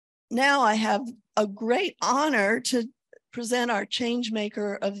now I have a great honor to present our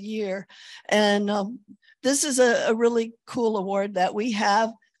Changemaker of the Year. And this is a really cool award that we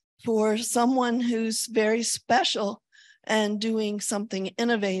have for someone who's very special and doing something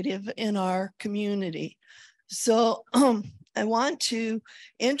innovative in our community. So I want to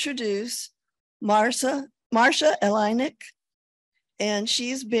introduce Marcia Elinek, and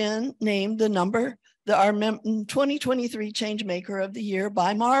she's been named our 2023 Changemaker of the Year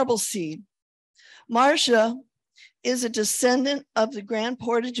by Marbleseed. Marcia is a descendant of the Grand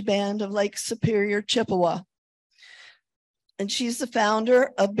Portage Band of Lake Superior, Chippewa. And she's the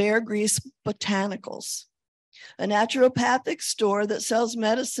founder of Bear Grease Botanicals, a naturopathic store that sells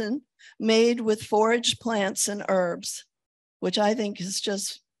medicine made with foraged plants and herbs, which I think is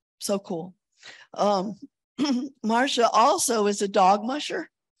just so cool. Marcia also is a dog musher,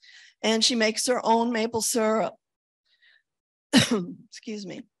 and she makes her own maple syrup. Excuse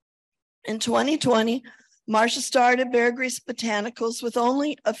me. In 2020, Marcia started Bear Grease Botanicals with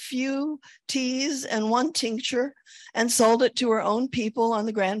only a few teas and one tincture and sold it to her own people on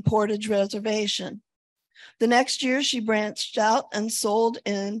the Grand Portage Reservation. The next year, she branched out and sold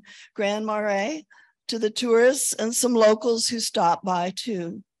in Grand Marais to the tourists and some locals who stopped by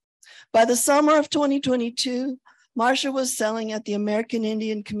too. By the summer of 2022, Marcia was selling at the American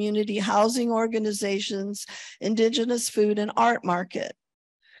Indian Community Housing Organization's Indigenous Food and Art Market.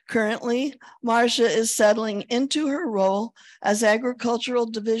 Currently, Marcia is settling into her role as Agricultural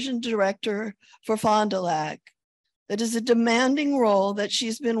Division Director for Fond du Lac. It is a demanding role that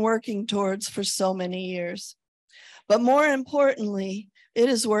she's been working towards for so many years. But more importantly, it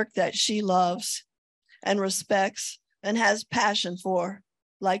is work that she loves and respects and has passion for,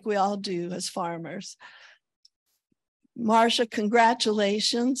 like we all do as farmers. Marcia,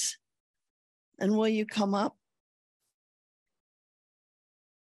 congratulations. And will you come up?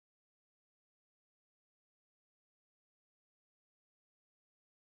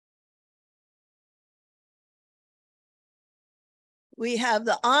 We have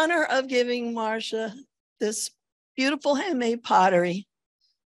the honor of giving Marcia this beautiful handmade pottery.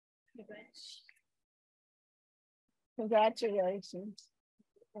 Congratulations.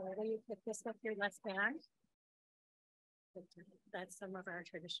 Will you put this up your left hand? That's some of our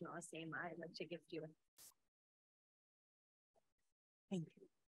traditional same I'd like to gift you. Thank you.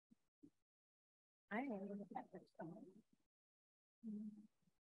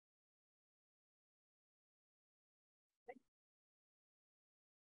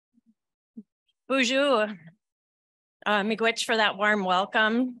 Bonjour. Miigwech for that warm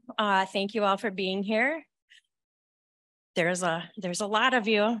welcome. Thank you all for being here. There's a lot of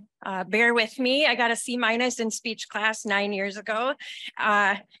you. Bear with me. I got a C- in speech class 9 years ago.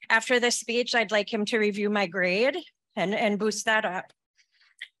 After this speech, I'd like him to review my grade and boost that up.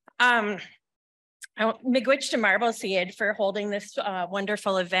 Miigwech to Marbleseed for holding this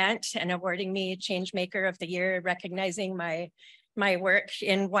wonderful event and awarding me Changemaker of the Year, recognizing my work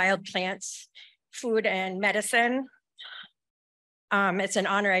in wild plants, food, and medicine. It's an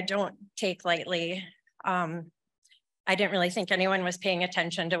honor I don't take lightly. I didn't really think anyone was paying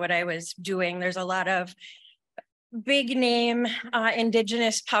attention to what I was doing. There's a lot of big name,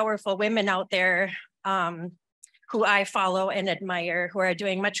 Indigenous, powerful women out there who I follow and admire, who are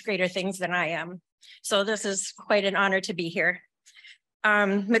doing much greater things than I am. So this is quite an honor to be here.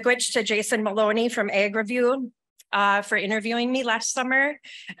 Miigwech to Jason Maloney from Ag Review for interviewing me last summer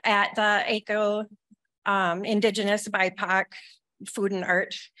at the ACO Indigenous BIPOC Food and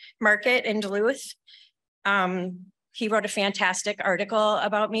Art Market in Duluth. He wrote a fantastic article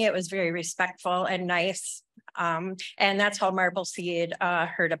about me. It was very respectful and nice. And that's how Marbleseed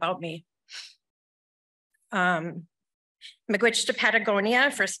heard about me. Miigwech to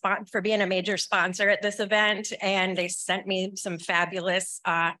Patagonia for being a major sponsor at this event. And they sent me some fabulous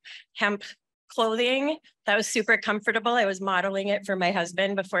hemp clothing that was super comfortable. I was modeling it for my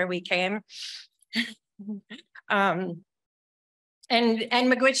husband before we came. And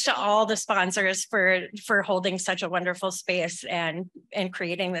miigwech to all the sponsors for holding such a wonderful space and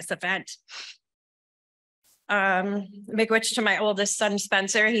creating this event. Miigwech to my oldest son,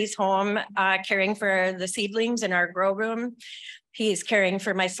 Spencer. He's home caring for the seedlings in our grow room. He's caring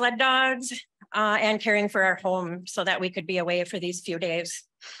for my sled dogs and caring for our home so that we could be away for these few days.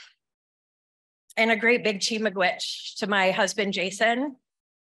 And a great big miigwech to my husband, Jason.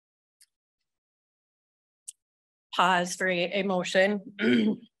 Pause for emotion.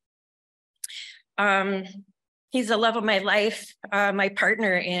 He's the love of my life, my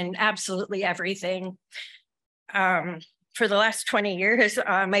partner in absolutely everything. For the last 20 years,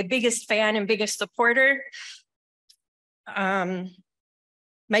 my biggest fan and biggest supporter.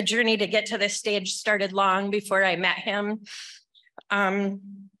 My journey to get to this stage started long before I met him.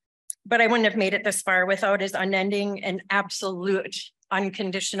 But I wouldn't have made it this far without his unending and absolute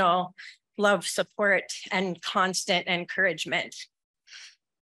unconditional love, support, and constant encouragement.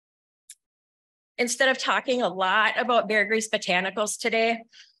 Instead of talking a lot about Bear Grease botanicals today,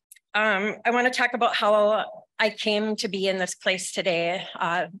 I want to talk about how I came to be in this place today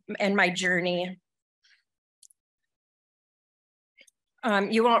and my journey.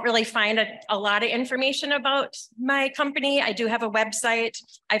 You won't really find a lot of information about my company. I do have a website.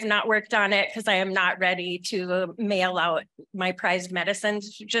 I've not worked on it because I am not ready to mail out my prized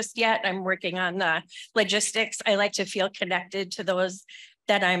medicines just yet. I'm working on the logistics. I like to feel connected to those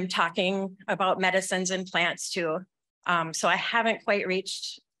that I'm talking about medicines and plants to. So I haven't quite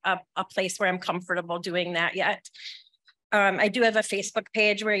reached a place where I'm comfortable doing that yet. I do have a Facebook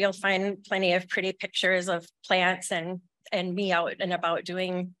page where you'll find plenty of pretty pictures of plants and me out and about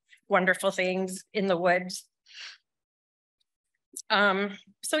doing wonderful things in the woods.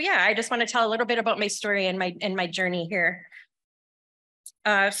 So yeah, I just want to tell a little bit about my story and my journey here.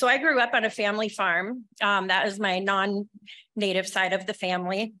 So I grew up on a family farm. That is my non-native side of the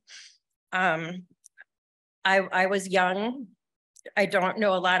family. I was young. I don't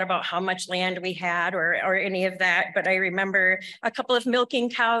know a lot about how much land we had or any of that, but I remember a couple of milking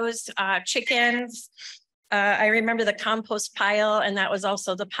cows, chickens. I remember the compost pile, and that was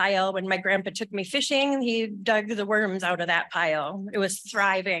also the pile when my grandpa took me fishing. He dug the worms out of that pile. It was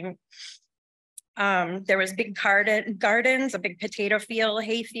thriving. There was big gardens, a big potato field,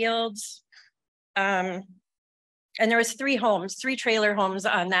 hay fields. And there was three trailer homes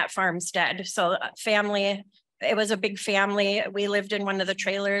on that farmstead. So family, it was a big family. We lived in one of the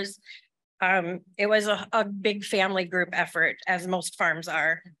trailers. It was a big family group effort, as most farms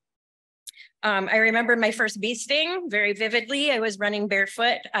are. I remember my first bee sting very vividly. I was running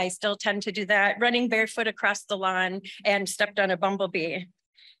barefoot. I still tend to do that, running barefoot across the lawn and stepped on a bumblebee.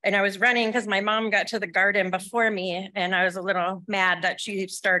 And I was running because my mom got to the garden before me, and I was a little mad that she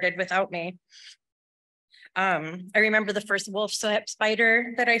started without me. I remember the first wolf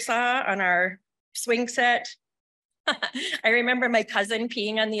spider that I saw on our swing set. I remember my cousin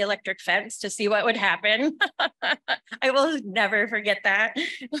peeing on the electric fence to see what would happen. I will never forget that.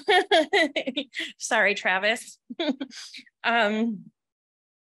 Sorry, Travis. I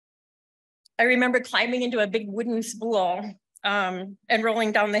remember climbing into a big wooden spool and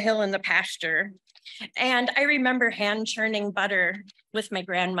rolling down the hill in the pasture. And I remember hand churning butter with my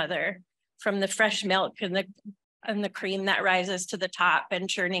grandmother from the fresh milk and the cream that rises to the top, and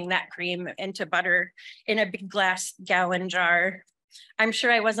churning that cream into butter in a big glass gallon jar. I'm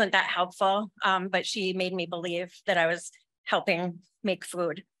sure I wasn't that helpful, but she made me believe that I was helping make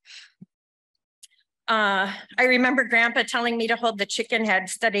food. I remember Grandpa telling me to hold the chicken head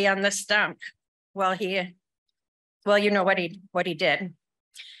steady on the stump while you know what he did.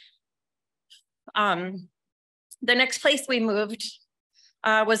 The next place we moved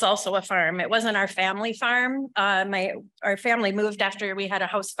was also a farm. It wasn't our family farm. Our family moved after we had a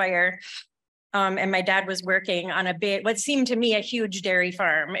house fire, and my dad was working on what seemed to me a huge dairy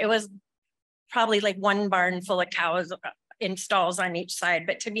farm. It was probably like one barn full of cows in stalls on each side,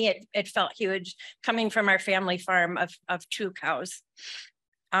 but to me it felt huge coming from our family farm of 2 cows.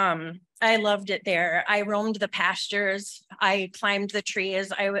 I loved it there. I roamed the pastures. I climbed the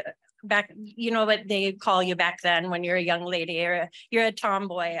trees. You know what they call you back then when you're a young lady, you're a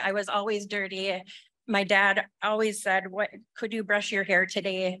tomboy. I was always dirty. My dad always said, could you brush your hair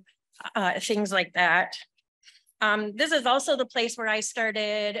today? Things like that. This is also the place where I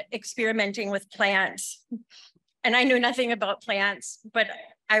started experimenting with plants. And I knew nothing about plants, but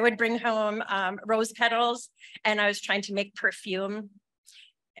I would bring home rose petals, and I was trying to make perfume.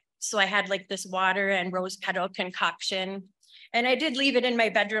 So I had like this water and rose petal concoction. And I did leave it in my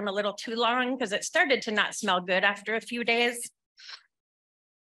bedroom a little too long because it started to not smell good after a few days.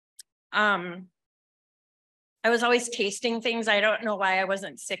 I was always tasting things. I don't know why I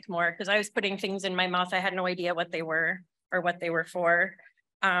wasn't sick more, because I was putting things in my mouth. I had no idea what they were or what they were for.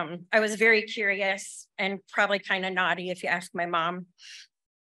 I was very curious and probably kind of naughty if you ask my mom.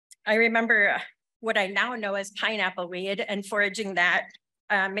 I remember what I now know as pineapple weed and foraging that,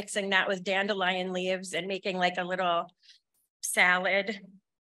 mixing that with dandelion leaves and making like a little salad,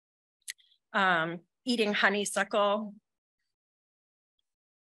 eating honeysuckle.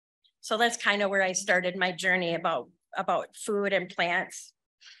 So that's kind of where I started my journey about food and plants.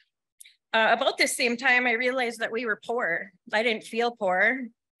 About the same time, I realized that we were poor. I didn't feel poor.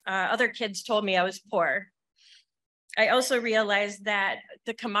 Other kids told me I was poor. I also realized that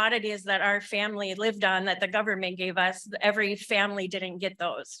the commodities that our family lived on, that the government gave us, every family didn't get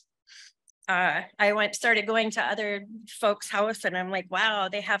those. I started going to other folks' house, and I'm like, wow,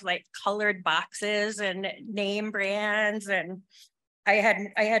 they have like colored boxes and name brands, and I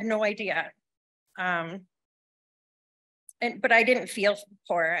had no idea. But I didn't feel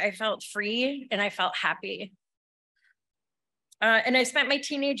poor. I felt free and I felt happy. And I spent my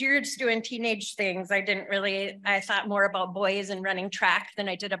teenage years doing teenage things. I thought more about boys and running track than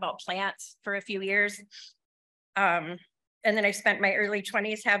I did about plants for a few years. And then I spent my early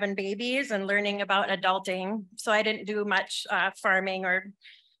 20s having babies and learning about adulting. So I didn't do much farming or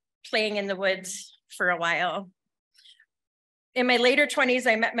playing in the woods for a while. In my later 20s,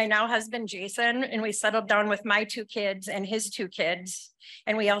 I met my now husband, Jason, and we settled down with my 2 kids and his 2 kids.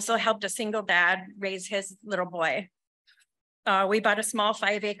 And we also helped a single dad raise his little boy. We bought a small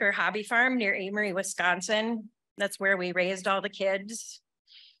 5-acre hobby farm near Amory, Wisconsin. That's where we raised all the kids.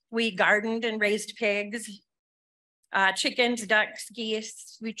 We gardened and raised pigs, chickens, ducks,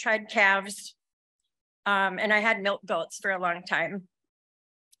 geese. We tried calves. And I had milk goats for a long time.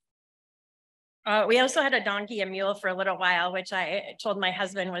 We also had a donkey and mule for a little while, which I told my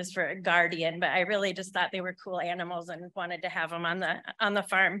husband was for a guardian, but I really just thought they were cool animals and wanted to have them on the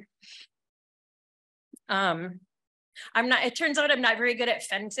farm. It turns out I'm not very good at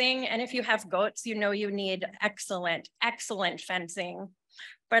fencing. And if you have goats, you know you need excellent fencing.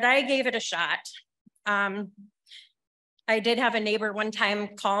 But I gave it a shot. I did have a neighbor one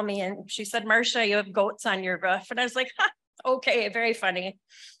time call me and she said, Marcia, you have goats on your roof. And I was like, okay, very funny.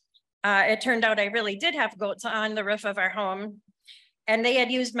 It turned out I really did have goats on the roof of our home. And they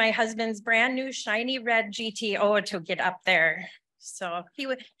had used my husband's brand new shiny red GTO to get up there. So he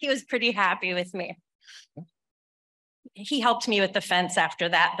was pretty happy with me. He helped me with the fence after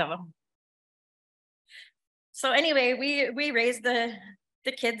that though. So anyway, we raised the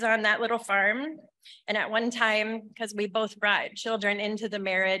kids on that little farm. And at one time, because we both brought children into the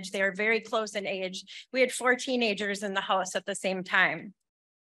marriage, they were very close in age. We had 4 teenagers in the house at the same time.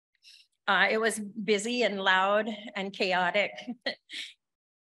 It was busy and loud and chaotic.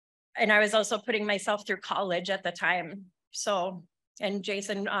 And I was also putting myself through college at the time. So, and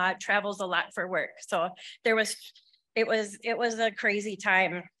Jason travels a lot for work. So it was a crazy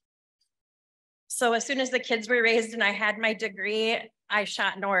time. So as soon as the kids were raised and I had my degree, I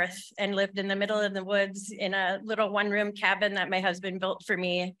shot north and lived in the middle of the woods in a little 1-room cabin that my husband built for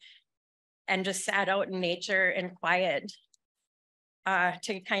me and just sat out in nature and quiet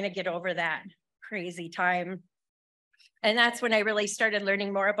to kind of get over that crazy time. And that's when I really started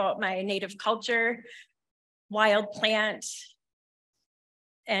learning more about my native culture, wild plants,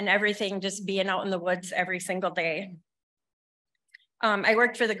 and everything, just being out in the woods every single day. I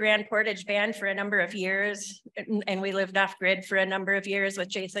worked for the Grand Portage Band for a number of years, and we lived off grid for a number of years with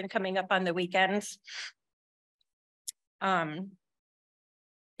Jason coming up on the weekends.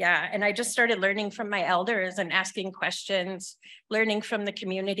 Yeah, and I just started learning from my elders and asking questions, learning from the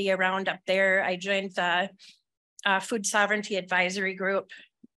community around up there. I joined the Food Sovereignty Advisory Group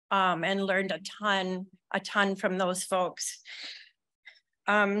and learned a ton from those folks.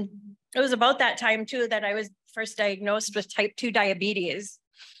 It was about that time too that I was first diagnosed with type 2 diabetes.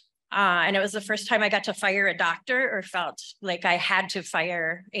 And it was the first time I got to fire a doctor or felt like I had to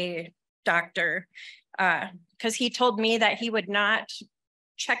fire a doctor because he told me that he would not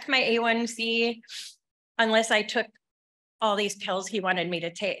check my A1C unless I took all these pills he wanted me to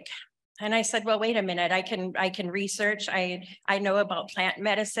take. And I said, well, wait a minute, I can research. I know about plant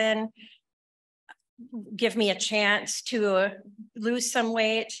medicine. Give me a chance to lose some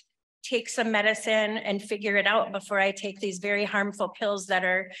weight, take some medicine and figure it out before I take these very harmful pills that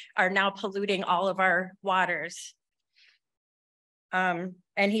are now polluting all of our waters. And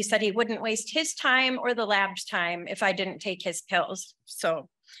he said he wouldn't waste his time or the lab's time if I didn't take his pills. So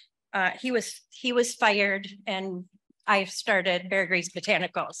he was fired and I started Bear Grease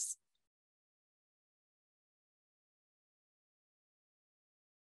Botanicals.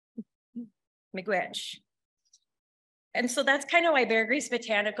 Miigwech. And so that's kind of why Bear Grease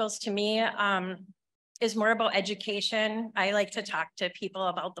Botanicals to me is more about education. I like to talk to people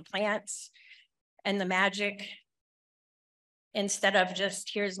about the plants and the magic instead of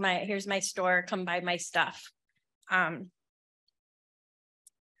just here's my store, come buy my stuff.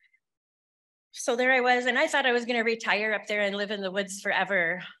 So there I was, and I thought I was going to retire up there and live in the woods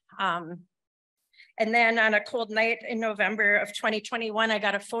forever. And then on a cold night in November of 2021, I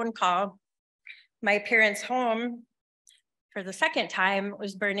got a phone call. My parents' home for the second time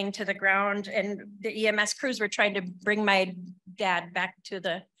was burning to the ground, and the EMS crews were trying to bring my dad back to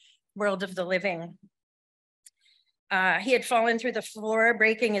the world of the living. He had fallen through the floor,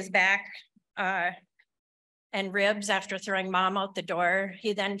 breaking his back and ribs after throwing mom out the door.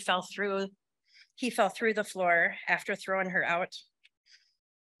 He then fell through the floor after throwing her out.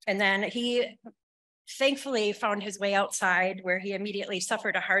 And then he thankfully found his way outside, where he immediately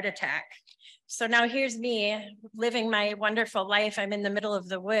suffered a heart attack. So now here's me living my wonderful life. I'm in the middle of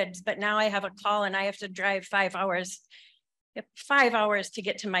the woods, but now I have a call and I have to drive 5 hours. 5 hours to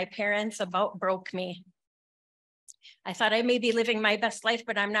get to my parents about broke me. I thought I may be living my best life,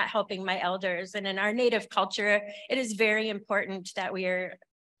 but I'm not helping my elders. And in our Native culture, it is very important that we are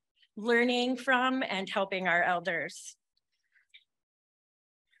learning from and helping our elders.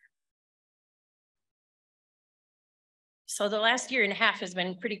 So the last year and a half has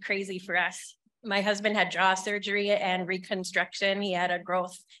been pretty crazy for us. My husband had jaw surgery and reconstruction. He had a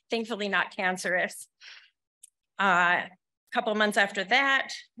growth, thankfully not cancerous. A couple months after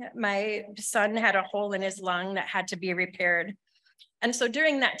that, my son had a hole in his lung that had to be repaired. And so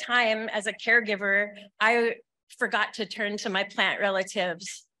during that time, as a caregiver, I forgot to turn to my plant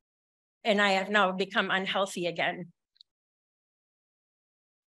relatives, and I have now become unhealthy again.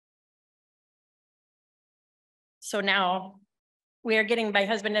 So now my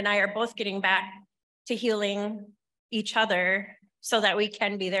husband and I are both getting back to healing each other so that we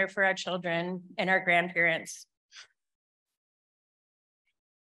can be there for our children and our grandparents.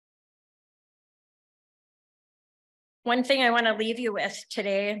 One thing I want to leave you with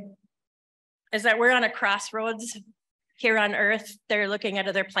today is that we're on a crossroads here on Earth. They're looking at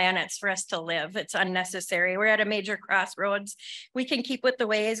other planets for us to live. It's unnecessary. We're at a major crossroads. We can keep with the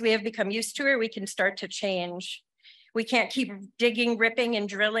ways we have become used to, or we can start to change. We can't keep digging, ripping, and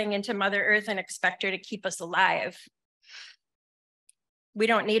drilling into Mother Earth and expect her to keep us alive. We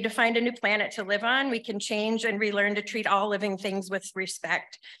don't need to find a new planet to live on. We can change and relearn to treat all living things with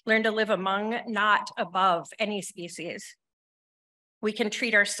respect. Learn to live among, not above, any species. We can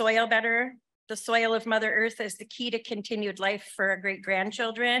treat our soil better. The soil of Mother Earth is the key to continued life for our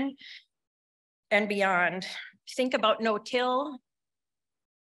great-grandchildren and beyond. Think about no-till.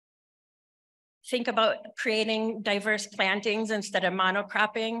 Think about creating diverse plantings instead of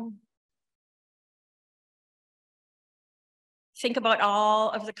monocropping. Think about all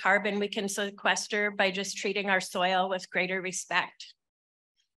of the carbon we can sequester by just treating our soil with greater respect.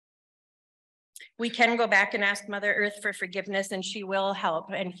 We can go back and ask Mother Earth for forgiveness, and she will help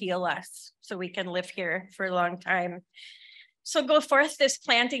and heal us so we can live here for a long time. So go forth this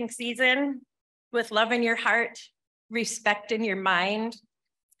planting season with love in your heart, respect in your mind,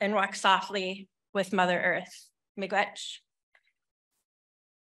 and walk softly with Mother Earth. Miigwech.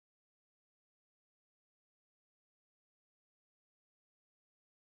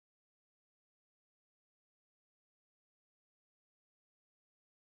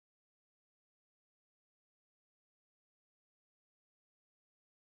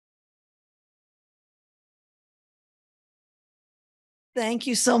 Thank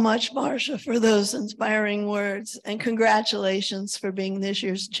you so much, Marcia, for those inspiring words, and congratulations for being this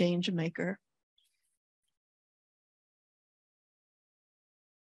year's change maker.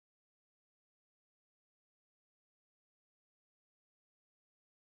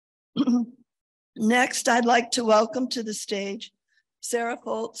 Next, I'd like to welcome to the stage Sarah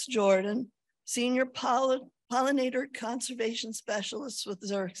Foltz-Jordan, Senior Pollinator Conservation Specialist with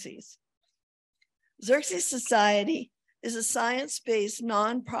Xerces. Xerces Society is a science-based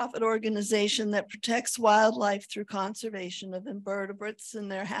nonprofit organization that protects wildlife through conservation of invertebrates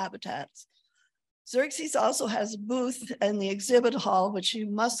and their habitats. Xerces also has a booth in the exhibit hall, which you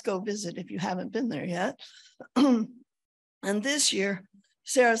must go visit if you haven't been there yet. And this year,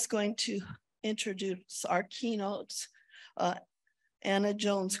 Sarah's going to introduce our keynotes, Anna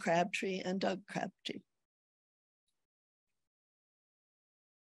Jones-Crabtree and Doug Crabtree.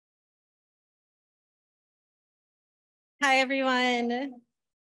 Hi, everyone.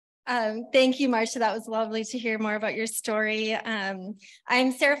 Thank you, Marcia. That was lovely to hear more about your story.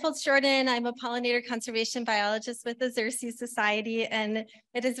 I'm Sarah Foltz-Jordan. I'm a pollinator conservation biologist with the Xerces Society, and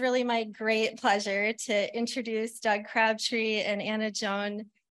it is really my great pleasure to introduce Doug Crabtree and Anna Jones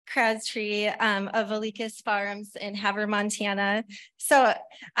Crabtree of Vilicus Farms in Havre, Montana. So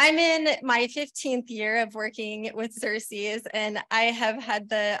I'm in my 15th year of working with Xerces, and I have had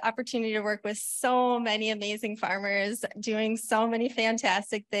the opportunity to work with so many amazing farmers doing so many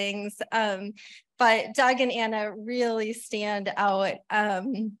fantastic things. But Doug and Anna really stand out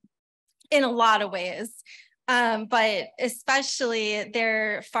in a lot of ways. But especially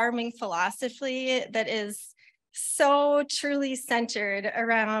their farming philosophy that is so truly centered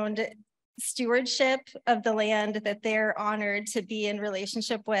around stewardship of the land that they're honored to be in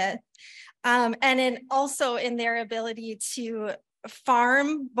relationship with. And also in their ability to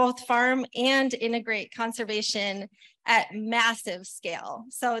both farm and integrate conservation at massive scale.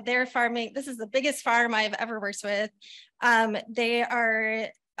 So they're farming, this is the biggest farm I've ever worked with. They are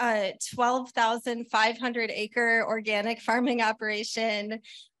a 12,500 acre organic farming operation.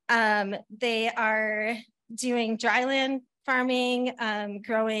 They are doing dryland farming,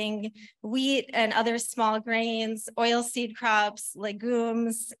 growing wheat and other small grains, oilseed crops,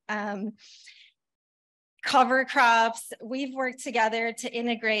 legumes, cover crops. We've worked together to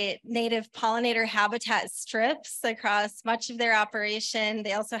integrate native pollinator habitat strips across much of their operation.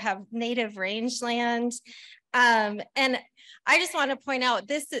 They also have native rangeland. And I just want to point out,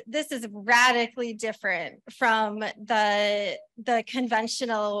 this is radically different from the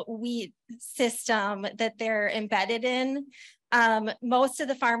conventional wheat system that they're embedded in. Most of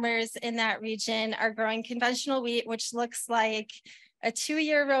the farmers in that region are growing conventional wheat, which looks like a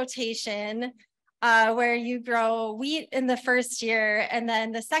 2-year rotation, where you grow wheat in the first year, and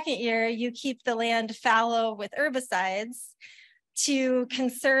then the second year you keep the land fallow with herbicides to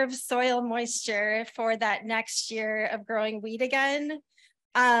conserve soil moisture for that next year of growing wheat again.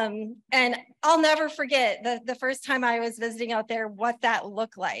 And I'll never forget the first time I was visiting out there, what that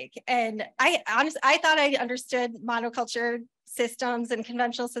looked like. And I thought I understood monoculture systems and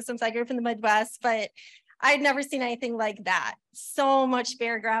conventional systems. I grew up in the Midwest, but I'd never seen anything like that. So much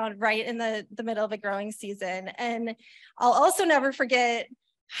bare ground right in the middle of a growing season. And I'll also never forget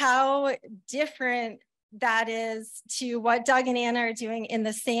how different that is to what Doug and Anna are doing in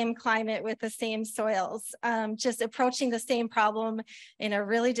the same climate with the same soils, just approaching the same problem in a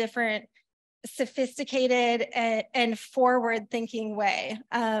really different, sophisticated and forward-thinking way.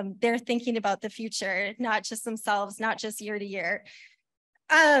 They're thinking about the future, not just themselves, not just year to year.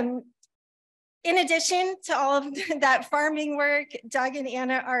 In addition to all of that farming work, Doug and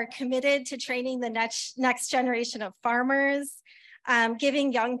Anna are committed to training the next generation of farmers,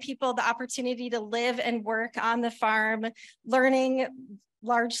 giving young people the opportunity to live and work on the farm, learning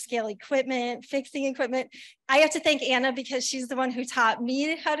large-scale equipment, fixing equipment. I have to thank Anna because she's the one who taught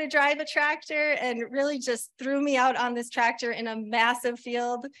me how to drive a tractor and really just threw me out on this tractor in a massive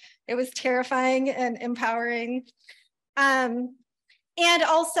field. It was terrifying and empowering. And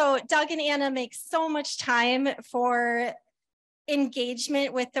also, Doug and Anna make so much time for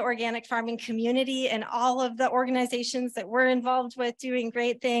engagement with the organic farming community and all of the organizations that we're involved with doing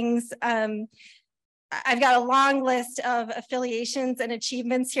great things. I've got a long list of affiliations and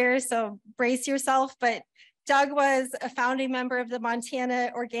achievements here, so brace yourself. But Doug was a founding member of the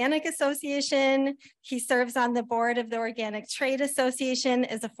Montana Organic Association. He serves on the board of the Organic Trade Association,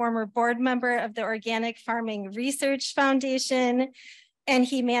 is a former board member of the Organic Farming Research Foundation, and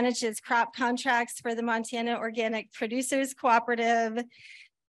he manages crop contracts for the Montana Organic Producers Cooperative.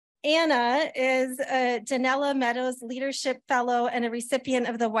 Anna is a Danella Meadows Leadership Fellow and a recipient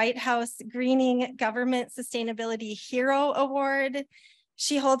of the White House Greening Government Sustainability Hero Award.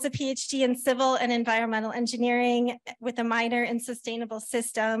 She holds a PhD in civil and environmental engineering with a minor in sustainable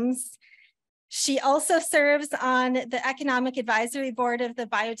systems. She also serves on the Economic Advisory Board of the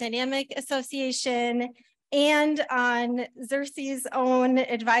Biodynamic Association and on Xerces' own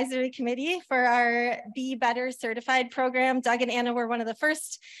advisory committee for our Be Better certified program. Doug and Anna were one of the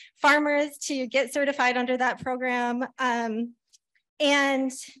first farmers to get certified under that program.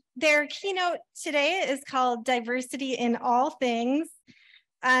 And their keynote today is called Diversity in All Things.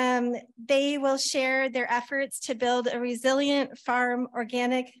 They will share their efforts to build a resilient farm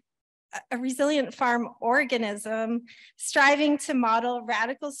organism, striving to model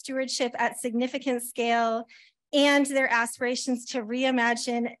radical stewardship at significant scale, and their aspirations to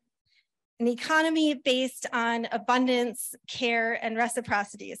reimagine an economy based on abundance, care, and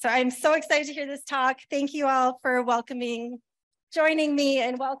reciprocity. So I'm so excited to hear this talk. Thank you all for joining me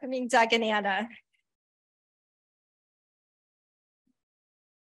and welcoming Doug and Anna.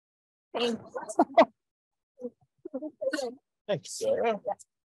 Thanks, Sarah.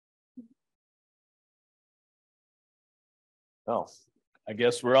 Oh, I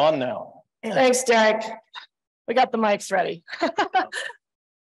guess we're on now. Thanks, Derek. We got the mics ready.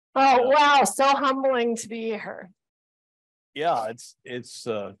 Oh, wow. So humbling to be here. Yeah, it's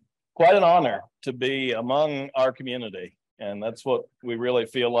quite an honor to be among our community. And that's what we really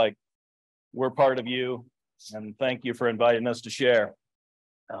feel like. We're part of you. And thank you for inviting us to share.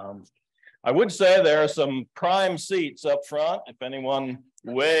 I would say there are some prime seats up front if anyone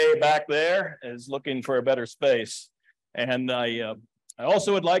way back there is looking for a better space. And I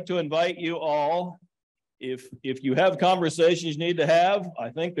also would like to invite you all if you have conversations you need to have, I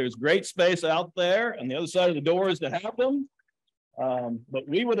think there's great space out there and the other side of the door is to have them. But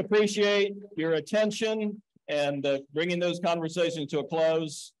we would appreciate your attention and bringing those conversations to a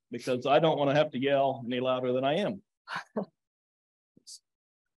close, because I don't want to have to yell any louder than I am.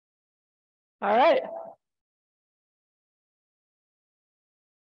 All right.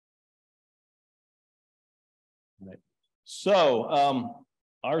 So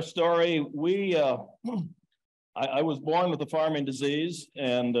our story, I was born with a farming disease,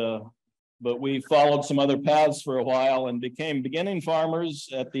 and but we followed some other paths for a while and became beginning farmers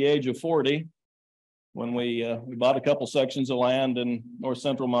at the age of 40 when we bought a couple sections of land in north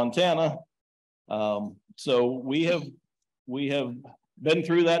central Montana. So we have been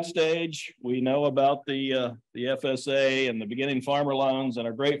through that stage. We know about the FSA and the beginning farmer loans and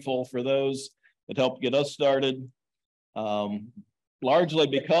are grateful for those that helped get us started. Largely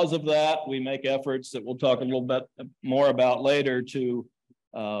because of that, we make efforts that we'll talk a little bit more about later to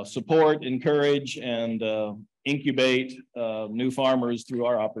support, encourage, and incubate new farmers through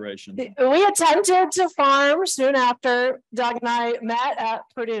our operation. We attempted to farm soon after Doug and I met at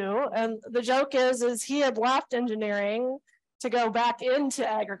Purdue, and the joke is he had left engineering to go back into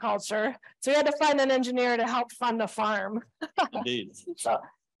agriculture, so we had to find an engineer to help fund a farm. Indeed. So,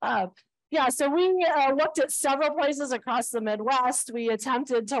 yeah, so we looked at several places across the Midwest. We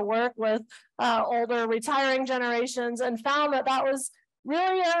attempted to work with older retiring generations and found that that was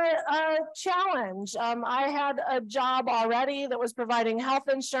really a challenge. I had a job already that was providing health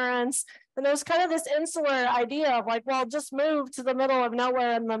insurance, and there was kind of this insular idea of like, well, just move to the middle of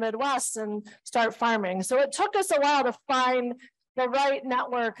nowhere in the Midwest and start farming. So it took us a while to find the right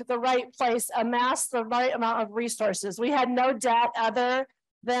network, the right place, amass the right amount of resources. We had no debt other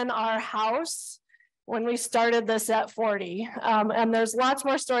than our house when we started this at 40. And there's lots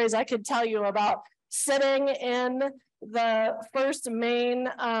more stories I could tell you about sitting in the first main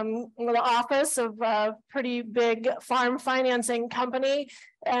office of a pretty big farm financing company.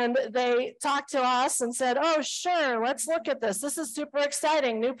 And they talked to us and said, oh, sure, let's look at this. This is super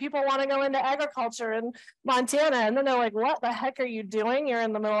exciting. New people want to go into agriculture in Montana. And then they're like, what the heck are you doing? You're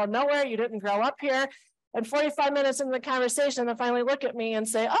in the middle of nowhere. You didn't grow up here. And 45 minutes into the conversation, they finally look at me and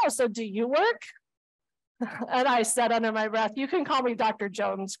say, oh, so do you work? And I said under my breath, you can call me Dr.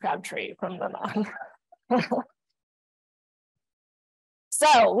 Jones-Crabtree from then on.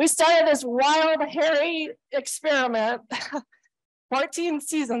 So we started this wild, hairy experiment 14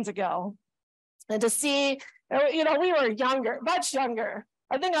 seasons ago. And to see, you know, we were younger, much younger.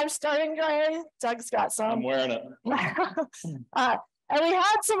 I think I'm starting gray. Doug's got some. I'm wearing it. And we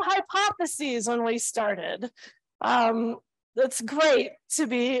had some hypotheses when we started. It's great to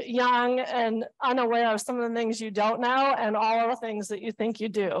be young and unaware of some of the things you don't know and all of the things that you think you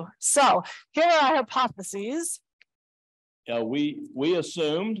do. So here are our hypotheses. Yeah, we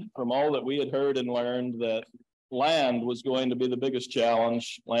assumed from all that we had heard and learned that land was going to be the biggest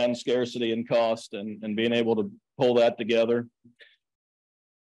challenge, land scarcity and cost, and being able to pull that together.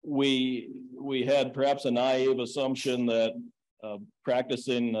 We had perhaps a naive assumption that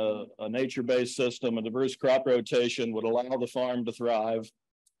practicing a nature-based system, a diverse crop rotation would allow the farm to thrive.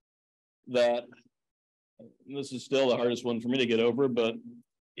 That, this is still the hardest one for me to get over, but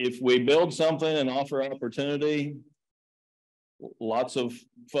if we build something and offer opportunity, lots of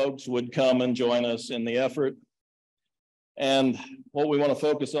folks would come and join us in the effort. And what we want to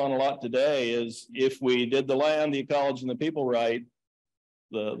focus on a lot today is if we did the land, the ecology, and the people right,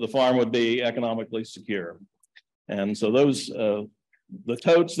 the farm would be economically secure. And so those, the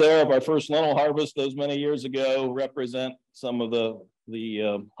totes there of our first lentil harvest those many years ago represent some of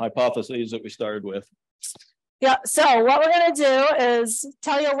the hypotheses that we started with. Yeah, so what we're going to do is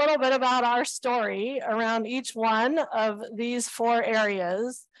tell you a little bit about our story around each one of these 4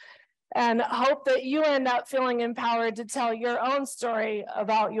 areas and hope that you end up feeling empowered to tell your own story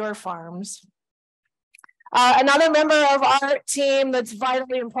about your farms. Another member of our team that's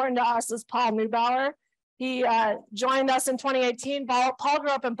vitally important to us is Paul Neubauer. He joined us in 2018. Paul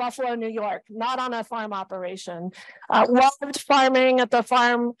grew up in Buffalo, New York, not on a farm operation. Loved farming at the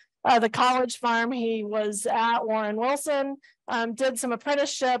farm, the college farm he was at, Warren Wilson, did some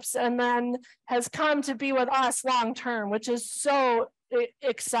apprenticeships, and then has come to be with us long term, which is so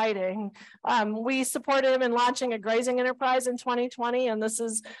exciting. We supported him in launching a grazing enterprise in 2020, and this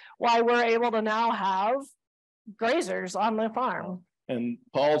is why we're able to now have grazers on the farm. And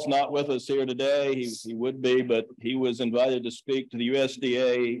Paul's not with us here today. He would be, but he was invited to speak to the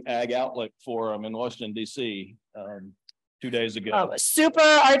USDA Ag Outlook Forum in Washington, D.C. 2 days ago. Super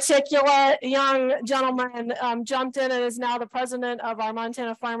articulate young gentleman, jumped in and is now the president of our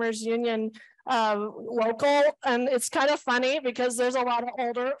Montana Farmers Union local, and it's kind of funny because there's a lot of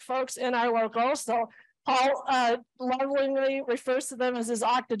older folks in our local. So Paul lovingly refers to them as his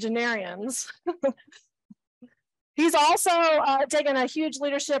octogenarians. He's also taken a huge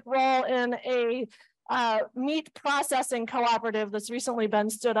leadership role in a meat processing cooperative that's recently been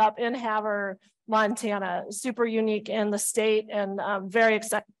stood up in Havre, Montana. Super unique in the state, and very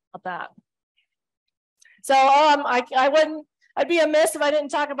excited about that. So I'd be amiss if I didn't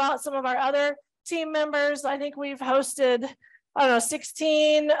talk about some of our other team members. I think we've hosted, I don't know,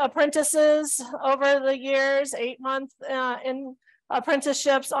 16 apprentices over the years, 8-month in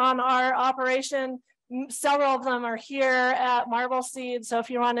apprenticeships on our operation. Several of them are here at Marble Seed, so if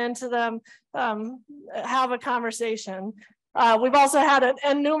you run into them, have a conversation. We've also had an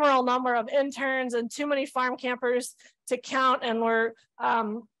innumerable number of interns and too many farm campers to count, and we're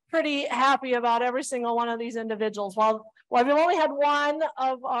pretty happy about every single one of these individuals. While we've only had one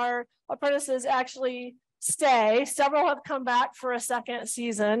of our apprentices actually stay, several have come back for a second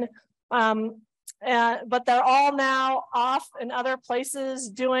season, but they're all now off in other places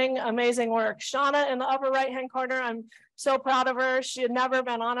doing amazing work. Shauna in the upper right-hand corner, I'm so proud of her. She had never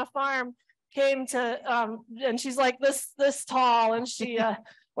been on a farm, came to, and she's like this tall, and she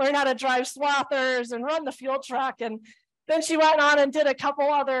learned how to drive swathers and run the fuel truck. And then she went on and did a couple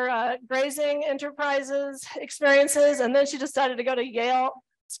other grazing enterprises experiences, and then she decided to go to Yale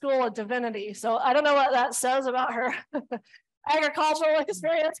School of Divinity. So I don't know what that says about her agricultural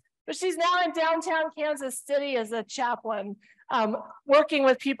experience, but she's now in downtown Kansas City as a chaplain, working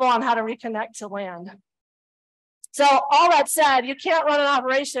with people on how to reconnect to land. So all that said, you can't run an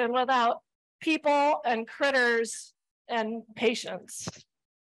operation without people and critters and patience.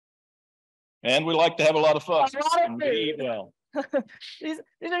 And we like to have a lot of fun. A lot of food. Eat well. These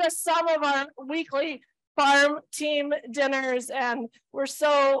are just some of our weekly farm team dinners, and we're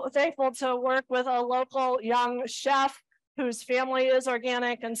so thankful to work with a local young chef whose family is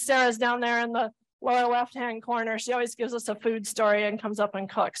organic, and Sarah's down there in the lower left-hand corner. She always gives us a food story and comes up and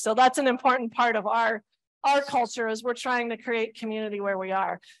cooks. So that's an important part of our culture, is we're trying to create community where we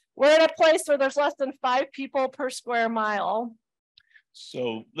are. We're in a place where there's less than 5 people per square mile.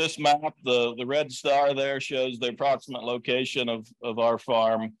 So this map, the red star there shows the approximate location of our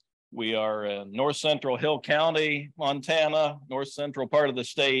farm. We are in north central Hill County, Montana, north central part of the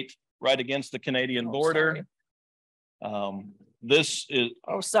state, right against the Canadian border. This is.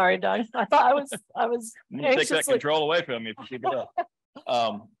 Oh, sorry, Doug. I thought I was. Take that control away from you if you keep it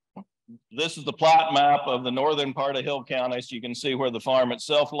up. This is the plot map of the northern part of Hill County, so you can see where the farm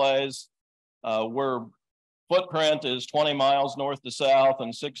itself lays. We're footprint is 20 miles north to south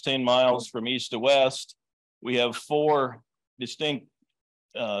and 16 miles from east to west. We have 4 distinct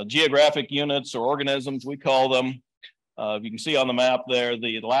geographic units, or organisms, we call them. You can see on the map there,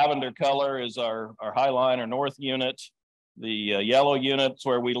 the lavender color is our highline or north unit. The yellow unit's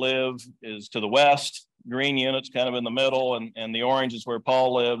where we live is to the west. Green unit's kind of in the middle, and the orange is where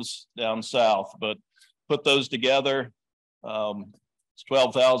Paul lives down south. But put those together, it's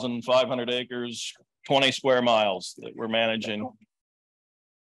 12,500 acres, 20 square miles that we're managing.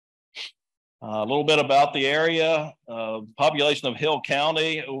 A little bit about the area. Population of Hill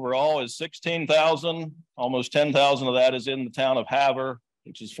County overall is 16,000. Almost 10,000 of that is in the town of Havre,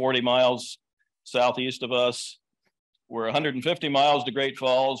 which is 40 miles southeast of us. We're 150 miles to Great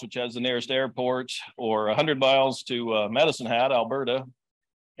Falls, which has the nearest airport, or 100 miles to Medicine Hat, Alberta,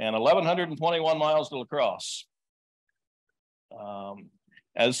 and 1,121 miles to La Crosse.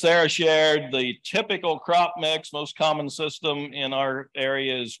 As Sarah shared, the typical crop mix, most common system in our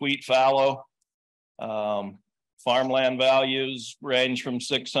area is wheat fallow. Farmland values range from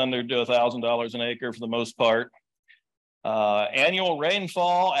 $600 to $1,000 an acre for the most part. Annual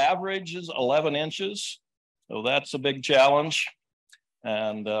rainfall average is 11 inches. So that's a big challenge.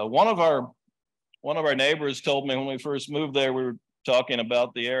 And one of our neighbors told me when we first moved there, we were talking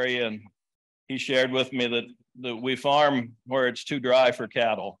about the area, and he shared with me that we farm where it's too dry for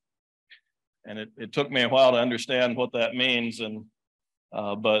cattle. And it took me a while to understand what that means, and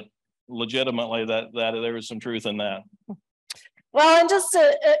but legitimately that there is some truth in that. Well, and just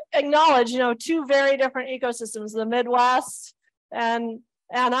to acknowledge, 2 very different ecosystems, the Midwest and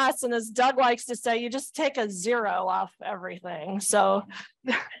us, and as Doug likes to say, you just take a 0 off everything. So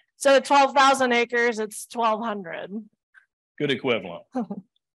 12,000 acres, it's 1,200. Good equivalent.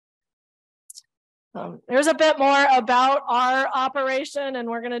 There's a bit more about our operation, and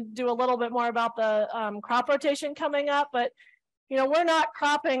we're going to do a little bit more about the crop rotation coming up, but we're not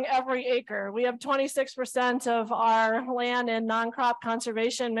cropping every acre. We have 26% of our land in non-crop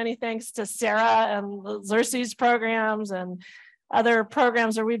conservation, many thanks to Sarah and the Xerces programs and other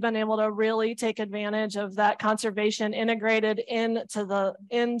programs where we've been able to really take advantage of that conservation integrated into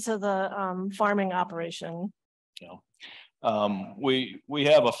the farming operation. We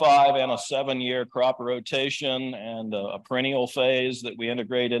have a 5 and a 7 year crop rotation and a perennial phase that we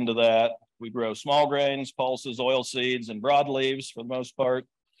integrate into that. We grow small grains, pulses, oil seeds, and broadleaves for the most part.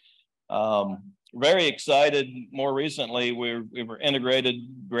 Very excited. More recently, we were integrated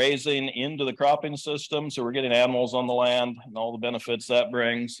grazing into the cropping system. So we're getting animals on the land and all the benefits that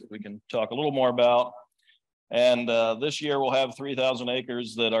brings. We can talk a little more about. And this year we'll have 3,000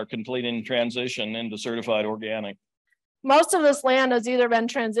 acres that are completing transition into certified organic. Most of this land has either been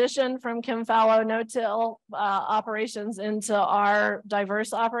transitioned from Kim Fallow no-till operations into our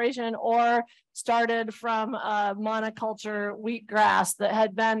diverse operation, or started from monoculture wheatgrass that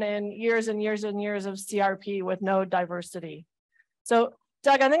had been in years and years and years of CRP with no diversity. So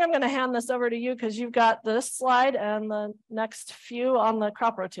Doug, I think I'm going to hand this over to you because you've got this slide and the next few on the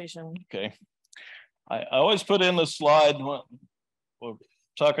crop rotation. Okay. I always put in this slide when we're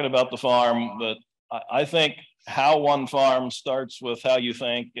talking about the farm, but I think how one farm starts with how you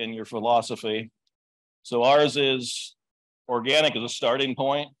think and your philosophy. So ours is organic as a starting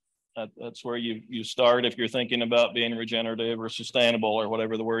point. That's where you start if you're thinking about being regenerative or sustainable or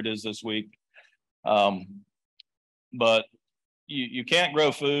whatever the word is this week. But you can't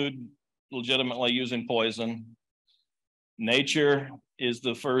grow food legitimately using poison. Nature is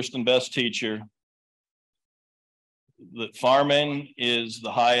the first and best teacher. That farming is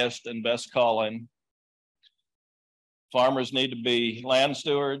the highest and best calling. Farmers need to be land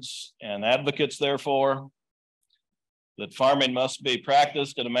stewards and advocates, therefore. That farming must be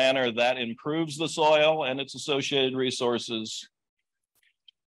practiced in a manner that improves the soil and its associated resources.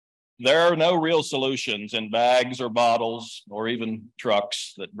 There are no real solutions in bags or bottles or even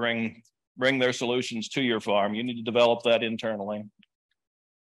trucks that bring their solutions to your farm. You need to develop that internally.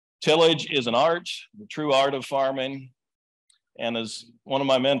 Tillage is an art, the true art of farming. And as one of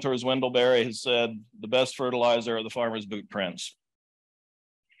my mentors, Wendell Berry, has said, the best fertilizer are the farmer's boot prints.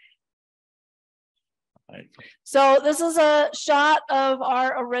 Right. So this is a shot of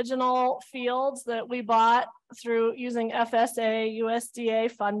our original fields that we bought through using FSA,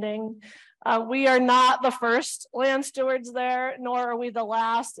 USDA funding. We are not the first land stewards there, nor are we the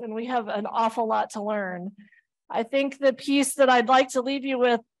last, and we have an awful lot to learn. I think the piece that I'd like to leave you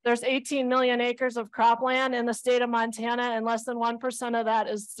with, there's 18 million acres of cropland in the state of Montana, and less than 1% of that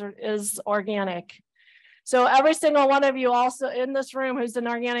is organic. So every single one of you also in this room who's an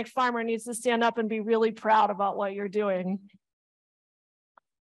organic farmer needs to stand up and be really proud about what you're doing.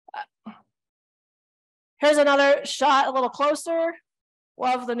 Here's another shot a little closer.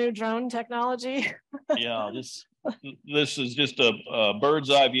 Love the new drone technology. Yeah, this is just a bird's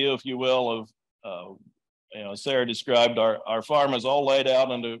eye view, if you will, of Sarah described our farm is all laid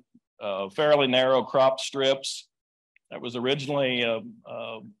out into fairly narrow crop strips. That was originally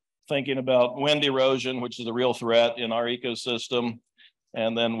thinking about wind erosion, which is a real threat in our ecosystem.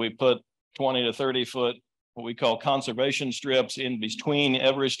 And then we put 20 to 30 foot, what we call conservation strips in between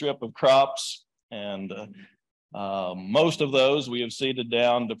every strip of crops. And most of those we have seeded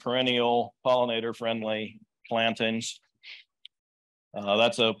down to perennial pollinator friendly plantings.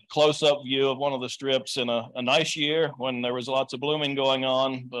 That's a close-up view of one of the strips in a nice year when there was lots of blooming going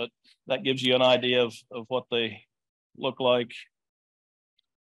on, but that gives you an idea of what they look like.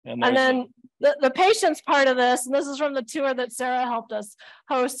 And then the patience part of this, and this is from the tour that Sarah helped us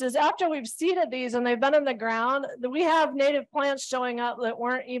host, is after we've seeded these and they've been in the ground, we have native plants showing up that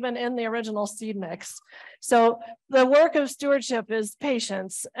weren't even in the original seed mix. So the work of stewardship is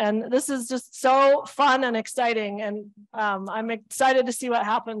patience. And this is just so fun and exciting. And I'm excited to see what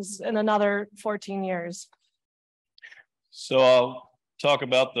happens in another 14 years. So I'll talk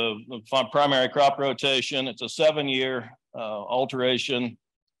about the primary crop rotation. It's a 7-year alteration.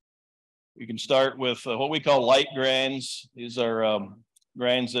 You can start with what we call light grains. These are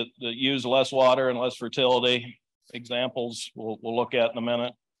grains that use less water and less fertility. Examples we'll look at in a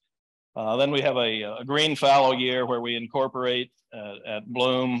minute. Then we have a green fallow year where we incorporate at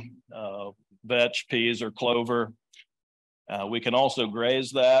bloom vetch, peas, or clover. We can also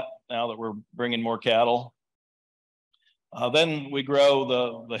graze that now that we're bringing more cattle. Then we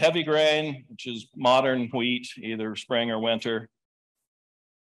grow the heavy grain, which is modern wheat, either spring or winter.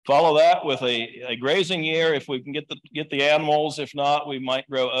 Follow that with a grazing year if we can get the animals. If not, we might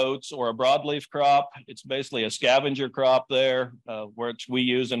grow oats or a broadleaf crop. It's basically a scavenger crop there, which we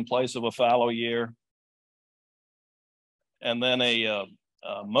use in place of a fallow year. And then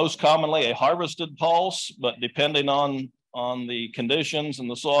most commonly a harvested pulse, but depending on on the conditions and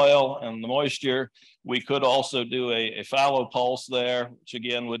the soil and the moisture, we could also do a fallow pulse there, which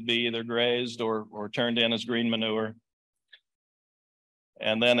again would be either grazed or turned in as green manure.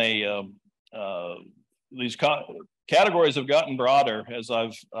 And then these categories have gotten broader, as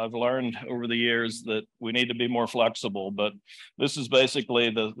I've learned over the years that we need to be more flexible. But this is basically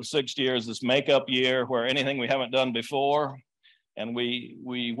the 6 years, this makeup year, where anything we haven't done before, and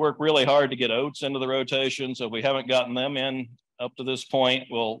we work really hard to get oats into the rotation. So if we haven't gotten them in up to this point,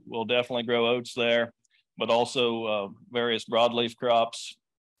 we'll definitely grow oats there, but also various broadleaf crops.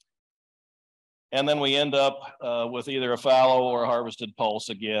 And then we end up with either a fallow or a harvested pulse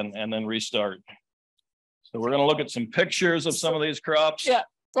again, and then restart. So we're going to look at some pictures of some of these crops. Yeah,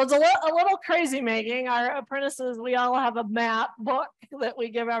 so it's a little crazy making. Our apprentices, we all have a map book that we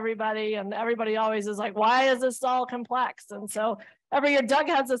give everybody, and everybody always is like, why is this all complex? And so every year Doug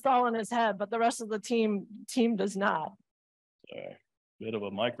has this all in his head, but the rest of the team does not. Bit of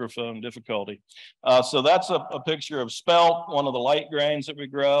a microphone difficulty. So that's a picture of spelt, one of the light grains that we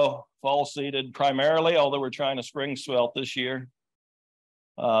grow, fall seeded primarily, although we're trying to spring spelt this year.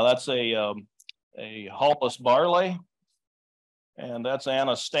 That's a hulless barley, and that's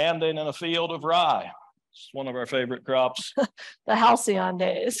Anna standing in a field of rye. It's one of our favorite crops. The halcyon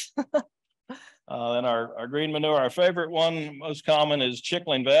days. Then our green manure, our favorite one, most common, is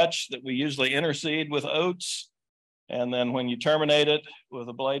chickling vetch that we usually interseed with oats. And then when you terminate it with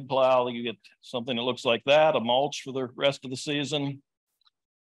a blade plow, you get something that looks like that, a mulch for the rest of the season.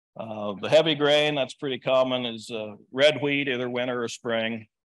 The heavy grain, that's pretty common, is red wheat, either winter or spring.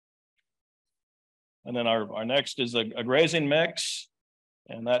 And then our next is a grazing mix,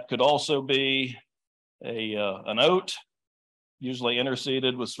 and that could also be an oat, usually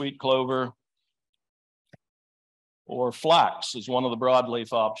interseeded with sweet clover, or flax is one of the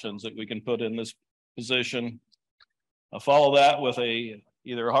broadleaf options that we can put in this position. I'll follow that with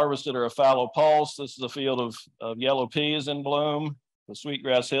either a harvested or a fallow pulse. This is a field of yellow peas in bloom, the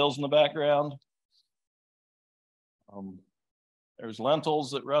sweetgrass hills in the background. There's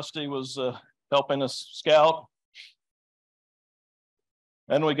lentils that Rusty was helping us scout.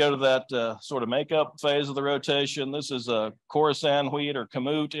 Then we go to that sort of makeup phase of the rotation. This is a Khorasan wheat or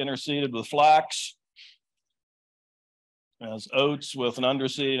kamut interseeded with flax. As oats with an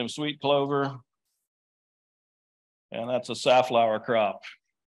underseed of sweet clover. And that's a safflower crop.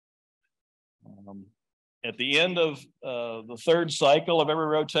 At the end of the third cycle of every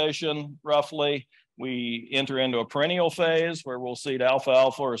rotation, roughly, we enter into a perennial phase where we'll seed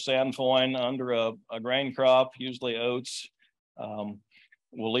alfalfa or sainfoin under a grain crop, usually oats.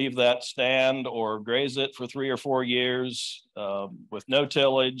 We'll leave that stand or graze it for 3 or 4 years with no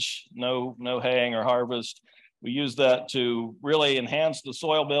tillage, no haying or harvest. We use that to really enhance the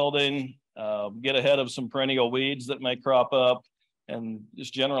soil building, get ahead of some perennial weeds that may crop up, and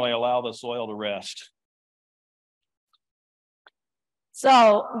just generally allow the soil to rest.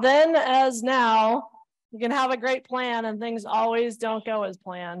 So then, as now, you can have a great plan and things always don't go as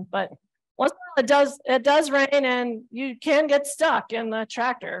planned, but once it does rain and you can get stuck in the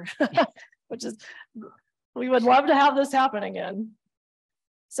tractor, which is, we would love to have this happen again.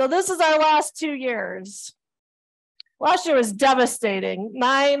 So this is our last 2 years. Last year was devastating,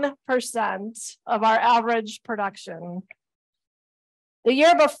 9% of our average production. The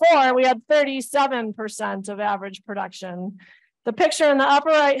year before, we had 37% of average production. The picture in the upper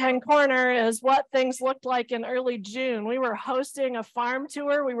right-hand corner is what things looked like in early June. We were hosting a farm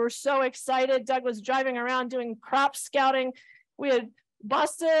tour. We were so excited. Doug was driving around doing crop scouting. We had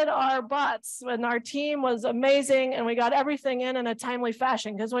busted our butts and our team was amazing, and we got everything in a timely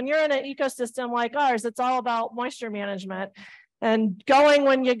fashion, because when you're in an ecosystem like ours, it's all about moisture management and going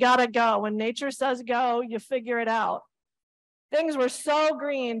when you gotta go. When nature says go, you figure it out. Things were so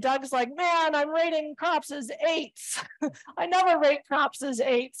green. Doug's like, man, I'm rating crops as 8s. I never rate crops as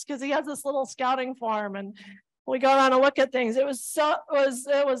 8s because he has this little scouting farm, and we go around and look at things. It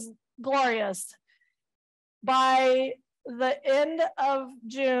was glorious. By the end of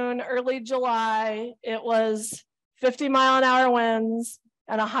June, early July, it was 50-mile-an-hour winds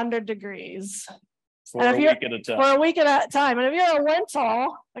and 100 degrees. For a week at a time. For a week at a time. And if you're a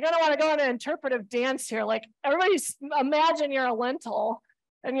lentil, I kind of want to go into interpretive dance here. Like, everybody's imagine you're a lentil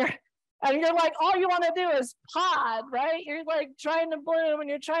and you're like, all you want to do is pod, right? You're like trying to bloom and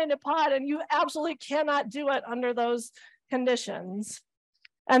you're trying to pod, and you absolutely cannot do it under those conditions.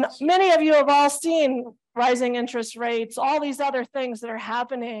 And many of you have all seen rising interest rates, all these other things that are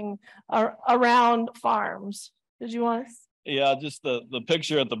happening around farms. Did you want to? Yeah, just the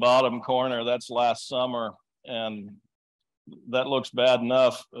picture at the bottom corner, that's last summer, and that looks bad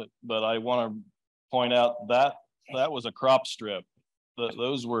enough, but I want to point out that that was a crop strip.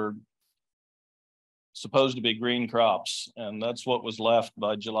 Those were supposed to be green crops, and that's what was left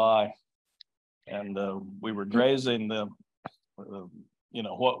by July. And we were grazing the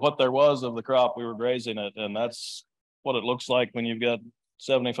what there was of the crop, we were grazing it, and that's what it looks like when you've got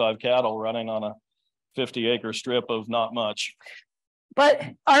 75 cattle running on a 50-acre strip of not much. But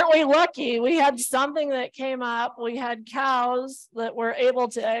aren't we lucky? We had something that came up. We had cows that were able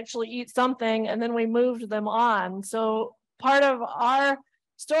to actually eat something, and then we moved them on. So part of our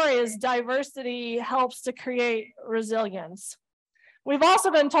story is diversity helps to create resilience. We've also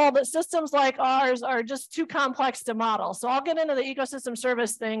been told that systems like ours are just too complex to model. So I'll get into the ecosystem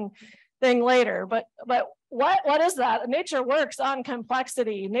service thing later. But what is that? Nature works on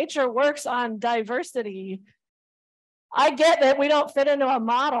complexity. Nature works on diversity. I get that we don't fit into a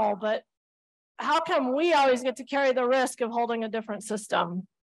model, but how come we always get to carry the risk of holding a different system?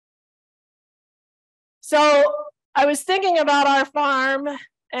 So I was thinking about our farm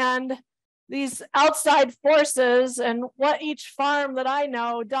and these outside forces and what each farm that I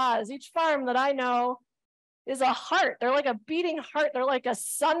know does. Each farm that I know is a heart. They're like a beating heart. They're like a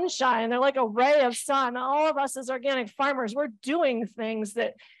sunshine. They're like a ray of sun. All of us as organic farmers, we're doing things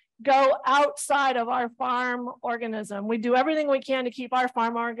that go outside of our farm organism. We do everything we can to keep our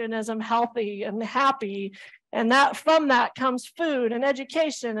farm organism healthy and happy. And that from that comes food and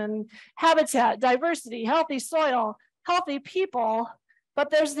education and habitat, diversity, healthy soil, healthy people. But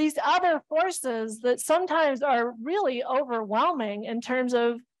there's these other forces that sometimes are really overwhelming in terms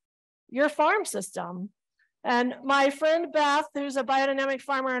of your farm system. And my friend Beth, who's a biodynamic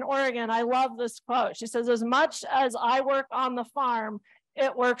farmer in Oregon, I love this quote. She says, as much as I work on the farm,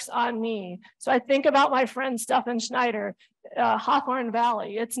 it works on me. So I think about my friend Stefan Schneider, Hawthorne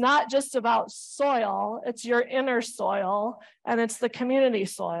Valley. It's not just about soil, it's your inner soil, and it's the community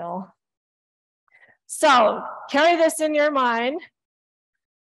soil. So carry this in your mind.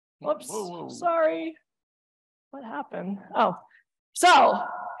 Whoops, sorry. What happened? Oh, so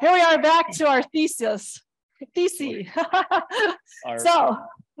here we are back to our thesis.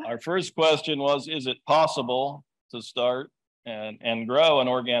 Our first question was, is it possible to start and grow an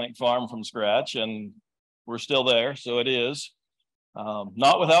organic farm from scratch? And we're still there, so it is.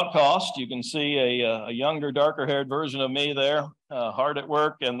 Not without cost. You can see a younger, darker haired version of me there, hard at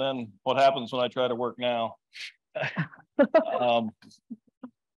work, and then what happens when I try to work now.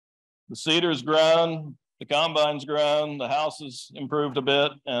 The cedar's grown, the combine's grown, the house has improved a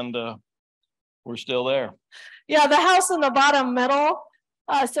bit, and we're still there. Yeah, the house in the bottom middle.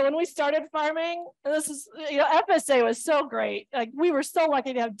 So when we started farming, this is, FSA was so great. Like, we were so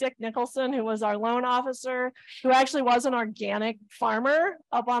lucky to have Dick Nicholson, who was our loan officer, who actually was an organic farmer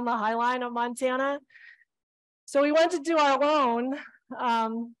up on the High Line of Montana. So we went to do our loan.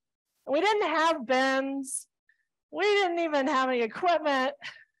 We didn't have bins. We didn't even have any equipment.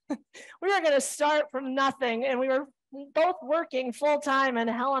 We were going to start from nothing, and we were both working full-time in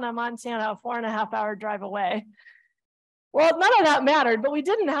Helena, Montana, a 4.5-hour drive away. Well, none of that mattered, but we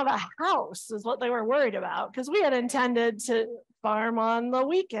didn't have a house is what they were worried about, because we had intended to farm on the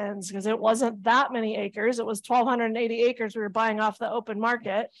weekends because it wasn't that many acres. It was 1,280 acres we were buying off the open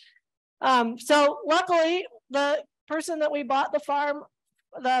market. So luckily, the person that we bought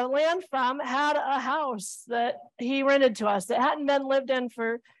the land from had a house that he rented to us that hadn't been lived in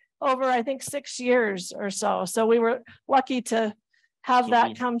for over, I think, 6 years or so. So we were lucky to have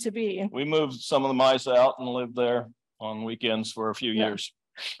that come to be. We moved some of the mice out and lived there on weekends for a few years.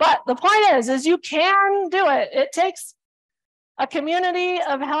 But the point is you can do it. It takes a community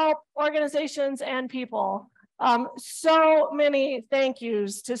of help organizations and people. So many thank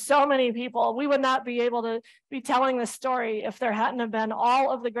yous to so many people. We would not be able to be telling this story if there hadn't have been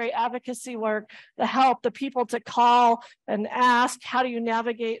all of the great advocacy work, the help, the people to call and ask, how do you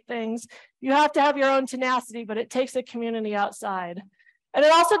navigate things? You have to have your own tenacity, but it takes a community outside. And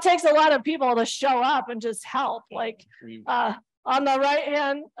it also takes a lot of people to show up and just help. Like on the right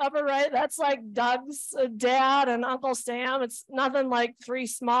hand, upper right, that's like Doug's dad and Uncle Sam. It's nothing like 3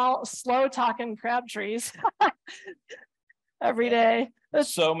 small, slow talking Crabtrees every day.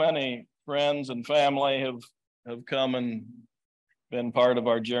 So many friends and family have come and been part of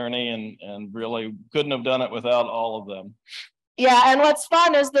our journey, and really couldn't have done it without all of them. Yeah, and what's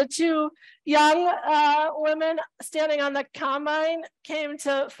fun is the 2 young women standing on the combine came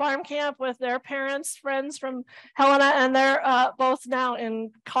to farm camp with their parents, friends from Helena, and they're both now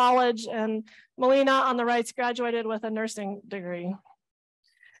in college, and Melina on the right's graduated with a nursing degree.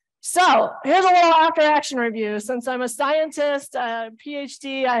 So here's a little after action review. Since I'm a scientist, a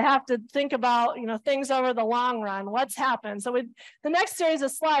PhD, I have to think about, things over the long run, what's happened. So the next series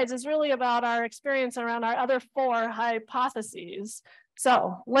of slides is really about our experience around our other 4 hypotheses.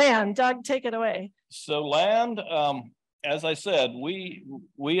 So land, Doug, take it away. So land, as I said, we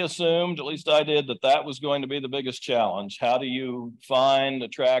assumed, at least I did, that was going to be the biggest challenge. How do you find,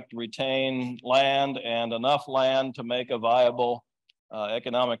 attract, retain land and enough land to make a viable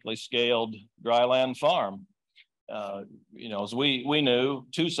economically scaled dryland farm? As we knew,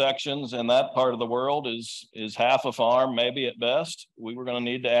 2 sections in that part of the world is half a farm, maybe at best. We were going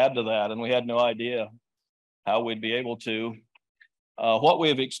to need to add to that, and we had no idea how we'd be able to. What we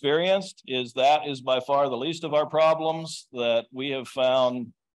have experienced is by far the least of our problems, that we have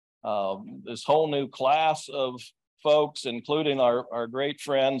found this whole new class of folks, including our great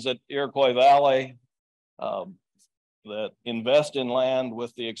friends at Iroquois Valley, that invest in land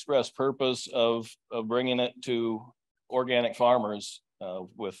with the express purpose of bringing it to organic farmers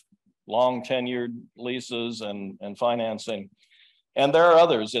with long tenured leases and financing. And there are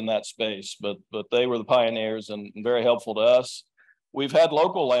others in that space, but they were the pioneers and very helpful to us. We've had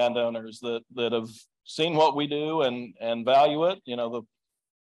local landowners that have seen what we do and value it.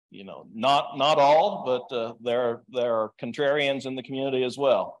 Not all, but there are contrarians in the community as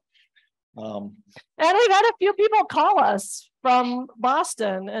well. And we've had a few people call us from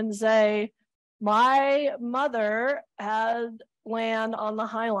Boston and say, my mother had land on the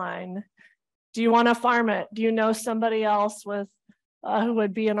High Line. Do you want to farm it? Do you know somebody else with who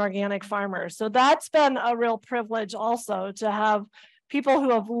would be an organic farmer? So that's been a real privilege also, to have people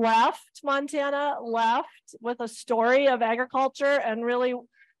who have left Montana, left with a story of agriculture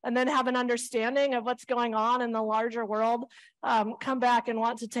and then have an understanding of what's going on in the larger world, come back and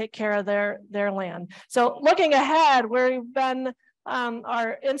want to take care of their land. So looking ahead, we've been,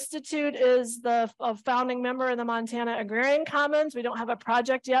 our institute is a founding member of the Montana Agrarian Commons. We don't have a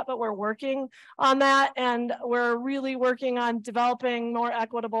project yet, but we're working on that. And we're really working on developing more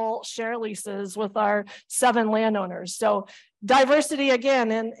equitable share leases with our 7 landowners. So diversity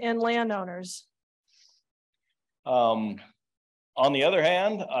again in landowners. On the other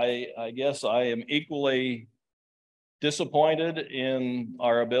hand, I guess I am equally disappointed in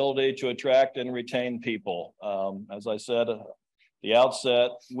our ability to attract and retain people. As I said at the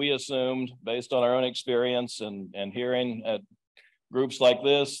outset, we assumed, based on our own experience and hearing at groups like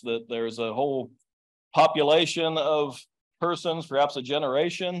this, that there's a whole population of persons, perhaps a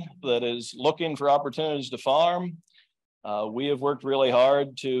generation, that is looking for opportunities to farm. We have worked really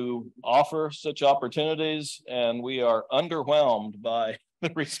hard to offer such opportunities, and we are underwhelmed by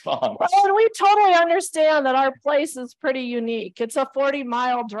the response. Well, and we totally understand that our place is pretty unique. It's a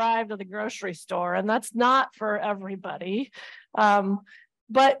 40-mile drive to the grocery store, and that's not for everybody.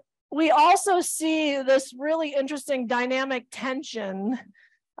 But we also see this really interesting dynamic tension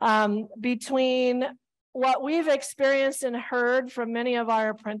between what we've experienced and heard from many of our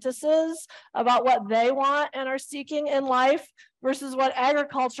apprentices about what they want and are seeking in life versus what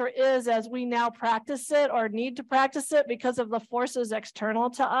agriculture is as we now practice it or need to practice it because of the forces external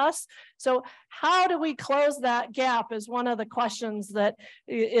to us. So how do we close that gap is one of the questions that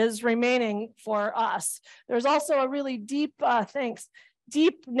is remaining for us. There's also a really deep,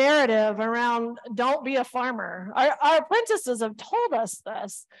 deep narrative around don't be a farmer. Our apprentices have told us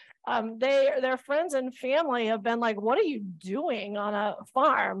this. Their friends and family have been like, what are you doing on a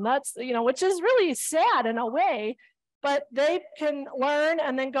farm? That's, which is really sad in a way, but they can learn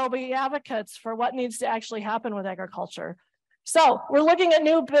and then go be advocates for what needs to actually happen with agriculture. So we're looking at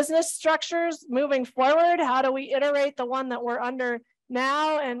new business structures moving forward. How do we iterate the one that we're under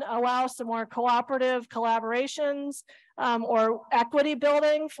now and allow some more cooperative collaborations or equity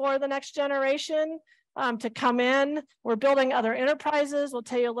building for the next generation? To come in. We're building other enterprises. We'll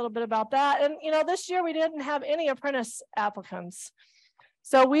tell you a little bit about that. And, this year we didn't have any apprentice applicants.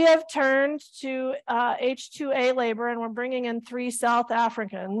 So we have turned to H2A labor, and we're bringing in 3 South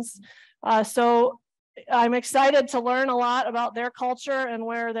Africans. So I'm excited to learn a lot about their culture and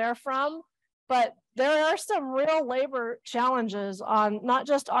where they're from. But there are some real labor challenges on not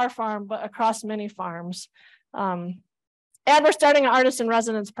just our farm, but across many farms. And we're starting an artist in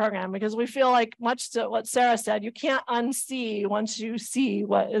residence program because we feel like, much to what Sarah said, you can't unsee once you see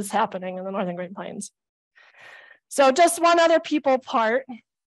what is happening in the Northern Great Plains. So just one other people part.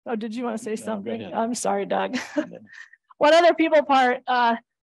 Oh, did you want to say something? I'm sorry, Doug. One other people part.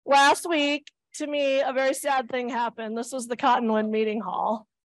 Last week, to me, a very sad thing happened. This was the Cottonwood Meeting Hall,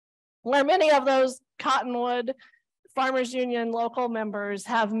 where many of those Cottonwood Farmers Union local members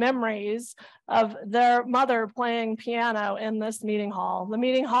have memories of their mother playing piano in this meeting hall. The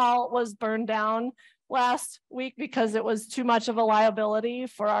meeting hall was burned down last week because it was too much of a liability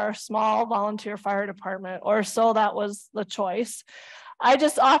for our small volunteer fire department, or so that was the choice. I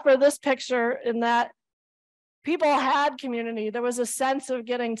just offer this picture in that people had community. There was a sense of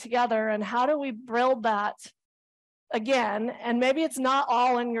getting together, and how do we build that again? And maybe it's not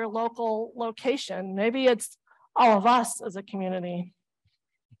all in your local location. Maybe it's all of us as a community.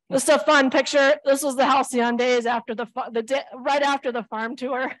 This is a fun picture. This was the halcyon days after right after the farm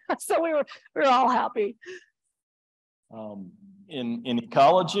tour. So we were all happy. In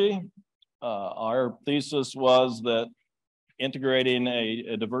ecology, our thesis was that integrating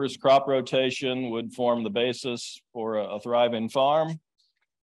a diverse crop rotation would form the basis for a thriving farm.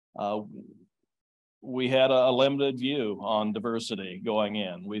 We had a limited view on diversity going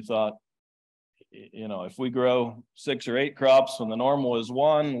in. We thought, you know, if we grow 6 or 8 crops when the normal is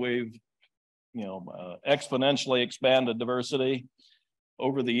 1, we've, you know, exponentially expanded diversity.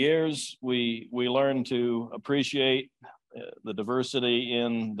 Over the years, we learned to appreciate the diversity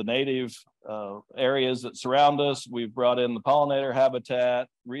in the native areas that surround us. We've brought in the pollinator habitat,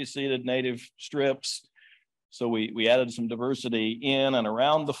 reseeded native strips. So we added some diversity in and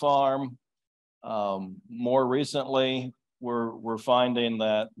around the farm. More recently, we're finding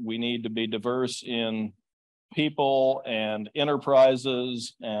that we need to be diverse in people and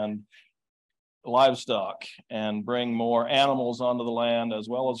enterprises and livestock, and bring more animals onto the land as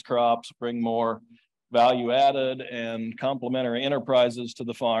well as crops, bring more value added and complementary enterprises to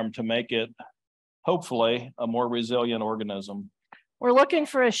the farm to make it, hopefully, a more resilient organism. We're looking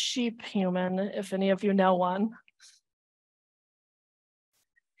for a sheep human, if any of you know one.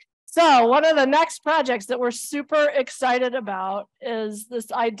 So one of the next projects that we're super excited about is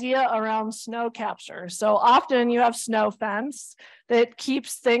this idea around snow capture. So often you have snow fence that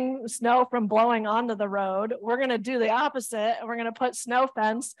keeps snow from blowing onto the road. We're going to do the opposite, and we're going to put snow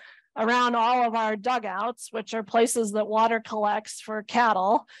fence around all of our dugouts, which are places that water collects for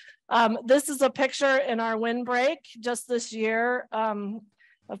cattle. This is a picture in our windbreak just this year,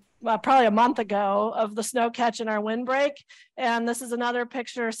 probably a month ago, of the snow catch in our windbreak. And this is another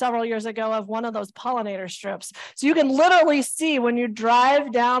picture several years ago of one of those pollinator strips. So you can literally see when you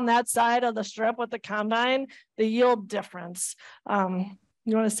drive down that side of the strip with the combine, the yield difference. You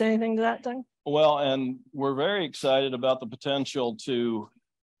want to say anything to that, Doug? Well, and we're very excited about the potential to,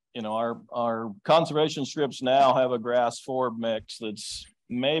 you know, our conservation strips now have a grass forb mix that's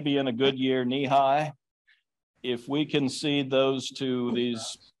maybe in a good year knee high. If we can seed those to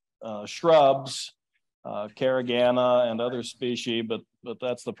these shrubs, carragana and other species, but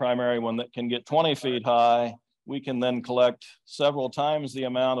that's the primary one that can get 20 feet high, we can then collect several times the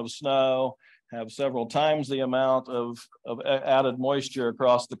amount of snow, have several times the amount of added moisture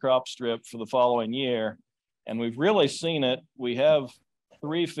across the crop strip for the following year. And we've really seen it. We have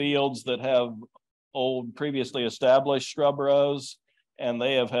 3 fields that have old previously established shrub rows, and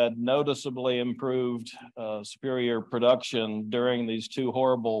they have had noticeably improved superior production during these 2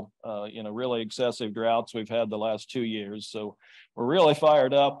 horrible, you know, really excessive droughts we've had the last 2 years. So we're really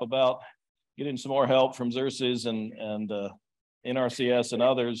fired up about getting some more help from Xerces and NRCS and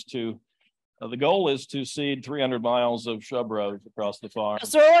others to, the goal is to seed 300 miles of shrub rows across the farm.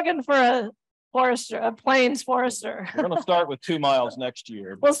 So we're looking for a forester, a plains forester. We're going to start with 2 miles next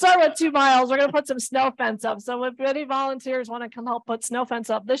year. We'll start with 2 miles. We're going to put some snow fence up. So if any volunteers want to come help put snow fence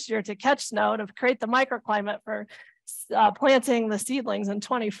up this year to catch snow, to create the microclimate for planting the seedlings in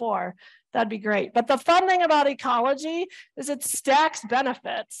 24, that'd be great. But the fun thing about ecology is it stacks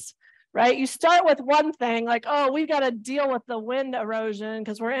benefits, right? You start with one thing like, oh, we've got to deal with the wind erosion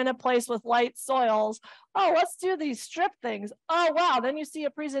because we're in a place with light soils. Oh, let's do these strip things. Oh, wow. Then you see a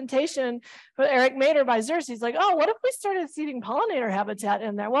presentation for Eric Mader by Xerces. He's like, oh, what if we started seeding pollinator habitat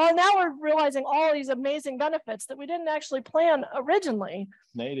in there? Well, now we're realizing all these amazing benefits that we didn't actually plan originally.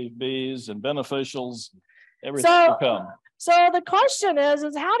 Native bees and beneficials, everything will come. So the question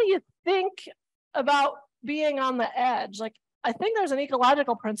is how do you think about being on the edge? Like, I think there's an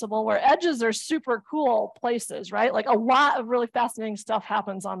ecological principle where edges are super cool places, right? Like a lot of really fascinating stuff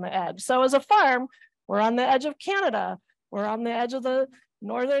happens on the edge. So as a farm, we're on the edge of Canada. We're on the edge of the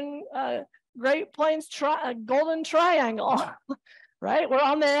northern Great Plains Golden Triangle, right? We're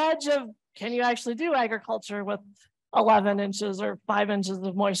on the edge of, can you actually do agriculture with 11 inches or 5 inches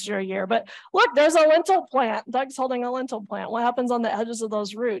of moisture a year? But look, there's a lentil plant. Doug's holding a lentil plant. What happens on the edges of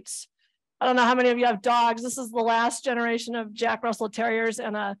those roots? I don't know how many of you have dogs. This is the last generation of Jack Russell Terriers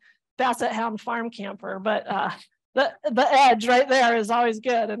and a Basset Hound farm camper, but the edge right there is always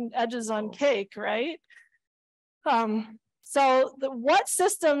good, and edges on cake, right? So what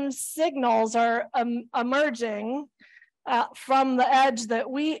system signals are emerging from the edge that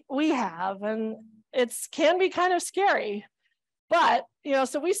we have, and it's can be kind of scary. But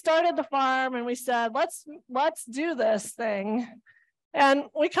so we started the farm and we said, let's do this thing, and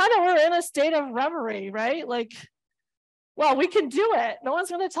we kind of were in a state of reverie, right? Like, well, we can do it. No one's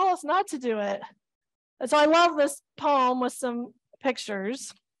going to tell us not to do it. And so I love this poem with some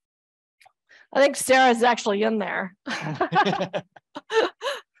pictures. I think Sarah's actually in there.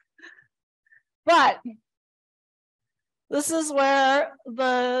 But this is where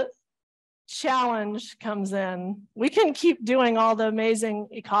the challenge comes in. We can keep doing all the amazing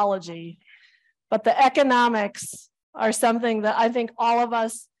ecology, but the economics are something that I think all of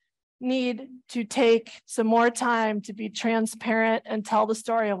us need to take some more time to be transparent and tell the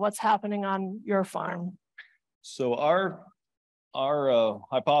story of what's happening on your farm. So our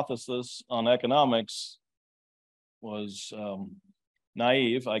hypothesis on economics was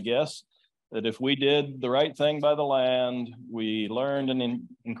naive, I guess, that if we did the right thing by the land, we learned and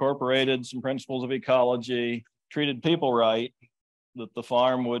incorporated some principles of ecology, treated people right, that the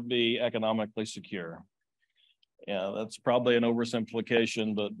farm would be economically secure. Yeah, that's probably an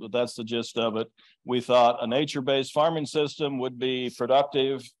oversimplification, but that's the gist of it. We thought a nature-based farming system would be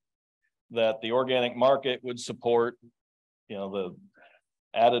productive, that the organic market would support, the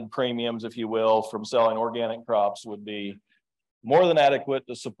added premiums, if you will, from selling organic crops would be more than adequate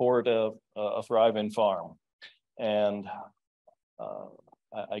to support a thriving farm. And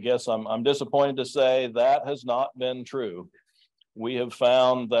I guess I'm disappointed to say that has not been true. We have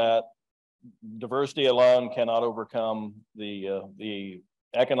found that diversity alone cannot overcome the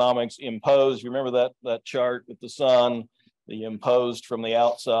economics imposed. You remember that chart with the sun, the imposed from the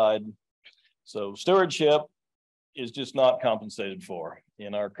outside. So stewardship is just not compensated for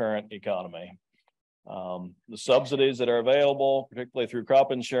in our current economy. The subsidies that are available, particularly through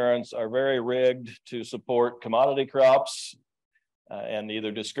crop insurance, are very rigged to support commodity crops and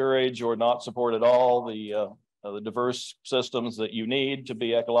either discourage or not support at all the diverse systems that you need to be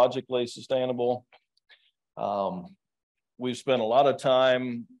ecologically sustainable. We've spent a lot of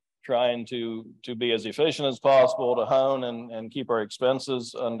time trying to be as efficient as possible, to hone and keep our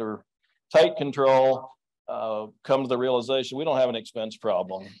expenses under tight control. Come to the realization we don't have an expense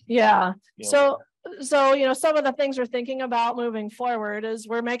problem. Yeah. So some of the things we're thinking about moving forward is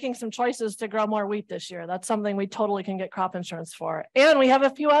we're making some choices to grow more wheat this year. That's something we totally can get crop insurance for. And we have a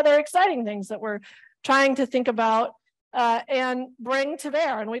few other exciting things that we're trying to think about and bring to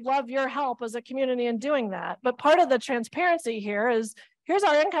bear. And we'd love your help as a community in doing that. But part of the transparency here is, here's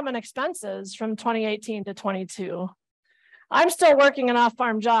our income and expenses from 2018 to 22. I'm still working an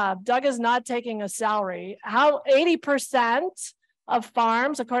off-farm job. Doug is not taking a salary. How 80% of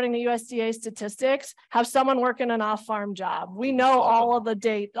farms, according to USDA statistics, have someone working an off-farm job. We know all the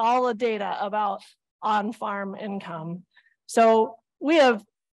data about on-farm income. So we have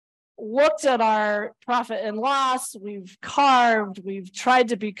looked at our profit and loss, we've carved, we've tried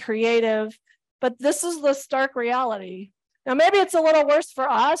to be creative, but this is the stark reality. Now, maybe it's a little worse for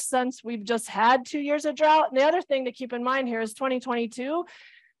us since we've just had 2 years of drought. And the other thing to keep in mind here is 2022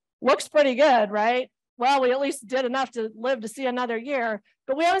 looks pretty good, right? Well, we at least did enough to live to see another year,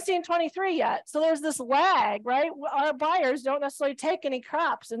 but we haven't seen 23 yet. So there's this lag, right? Our buyers don't necessarily take any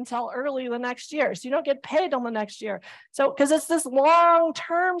crops until early the next year. So you don't get paid till the next year. So, because it's this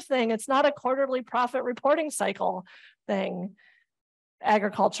long-term thing, it's not a quarterly profit reporting cycle thing.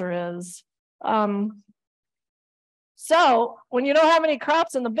 Agriculture is. So when you don't have any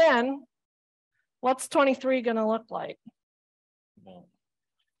crops in the bin, what's 23 going to look like?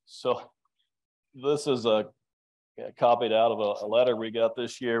 So this is copied out of a letter we got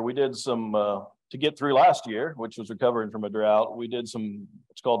this year. We did some, to get through last year, which was recovering from a drought, we did some,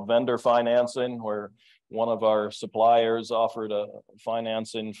 it's called vendor financing, where one of our suppliers offered a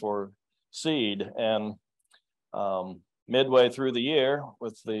financing for seed. And midway through the year,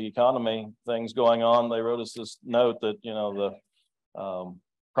 with the economy things going on, they wrote us this note that, the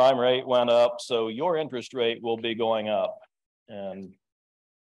prime rate went up, so your interest rate will be going up. And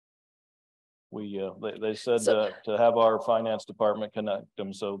they said to have our finance department connect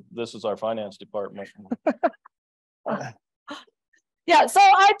them. So this is our finance department. Yeah, so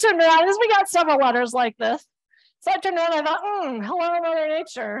I turned around, because we got several letters like this. So I turned around and I thought, hello, Mother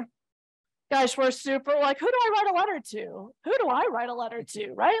Nature. Gosh, we're super, like, who do I write a letter to? Who do I write a letter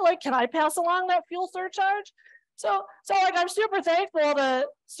to, right? Like, can I pass along that fuel surcharge? So like, I'm super thankful to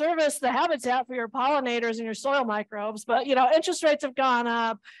service the habitat for your pollinators and your soil microbes, but, interest rates have gone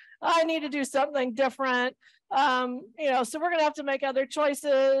up. I need to do something different. So we're going to have to make other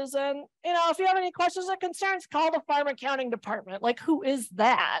choices. And, if you have any questions or concerns, call the farm accounting department. Like, who is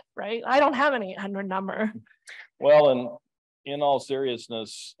that, right? I don't have an 800 number. Well, and in all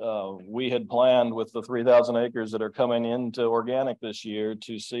seriousness, we had planned with the 3,000 acres that are coming into organic this year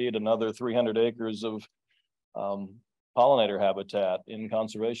to seed another 300 acres of pollinator habitat in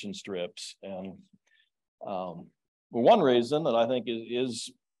conservation strips. And one reason that I think is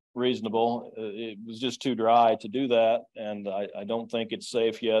reasonable, it was just too dry to do that. And I don't think it's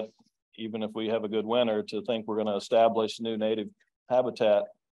safe yet, even if we have a good winter, to think we're going to establish new native habitat.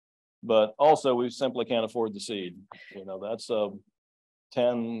 But also we simply can't afford the seed. That's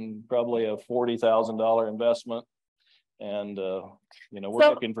probably a $40,000 investment. And, we're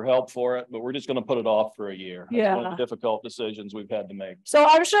looking for help for it, but we're just going to put it off for a year. That's one of the difficult decisions we've had to make. So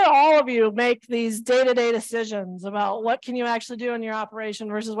I'm sure all of you make these day-to-day decisions about what can you actually do in your operation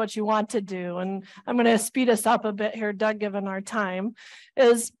versus what you want to do. And I'm going to speed us up a bit here, Doug, given our time,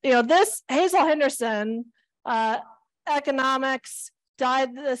 is, this Hazel Henderson, economics,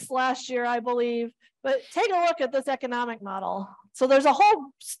 died this last year, I believe, but take a look at this economic model. So there's a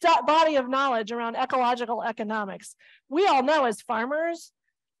whole body of knowledge around ecological economics. We all know as farmers,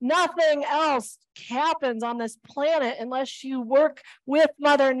 nothing else happens on this planet unless you work with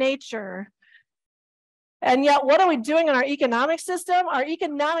Mother Nature. And yet, what are we doing in our economic system? Our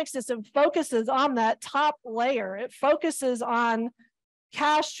economic system focuses on that top layer. It focuses on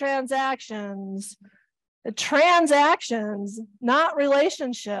cash transactions, not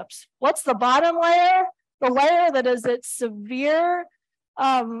relationships. What's the bottom layer? The layer that is at severe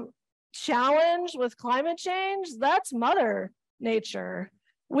challenge with climate change, that's Mother Nature.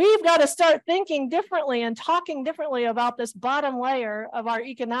 We've got to start thinking differently and talking differently about this bottom layer of our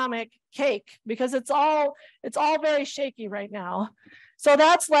economic cake, because it's all very shaky right now. So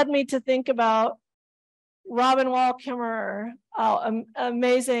that's led me to think about Robin Wall Kimmerer,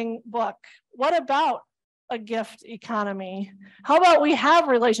 amazing book. What about a gift economy? How about we have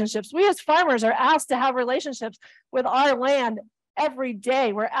relationships? We as farmers are asked to have relationships with our land every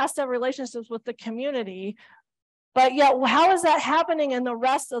day. We're asked to have relationships with the community. But yet, how is that happening in the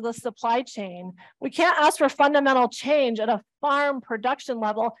rest of the supply chain? We can't ask for fundamental change at a farm production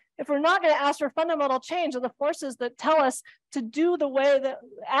level if we're not going to ask for fundamental change of the forces that tell us to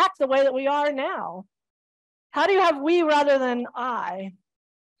act the way that we are now. How do you have we rather than I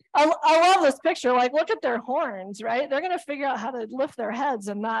love this picture. Like, look at their horns, right? They're going to figure out how to lift their heads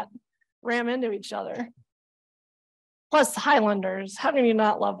and not ram into each other. Plus Highlanders, how can you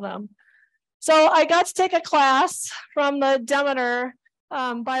not love them? So I got to take a class from the Demeter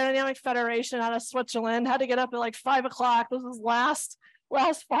Biodynamic Federation out of Switzerland. Had to get up at like 5 o'clock. This was last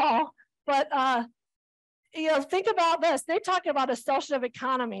fall. But think about this. They talk about associative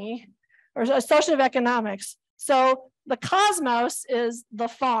economy or associative economics. So the cosmos is the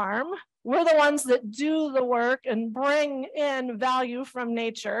farm. We're the ones that do the work and bring in value from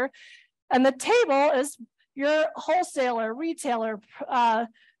nature. And the table is your wholesaler, retailer,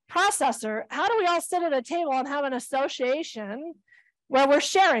 processor. How do we all sit at a table and have an association where we're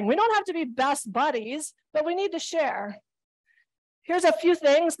sharing? We don't have to be best buddies, but we need to share. Here's a few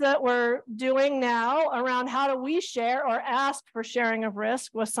things that we're doing now around how do we share or ask for sharing of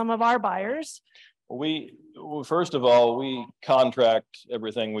risk with some of our buyers. First of all, we contract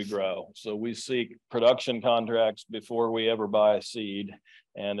everything we grow. So we seek production contracts before we ever buy seed.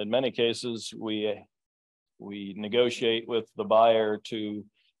 And in many cases, we negotiate with the buyer to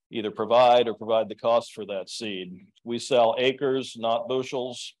either provide the cost for that seed. We sell acres, not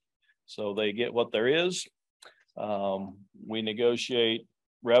bushels, so they get what there is. We negotiate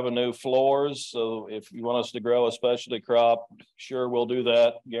revenue floors. So if you want us to grow a specialty crop, sure, we'll do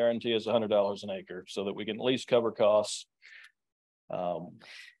that. Guarantee is $100 an acre so that we can at least cover costs. So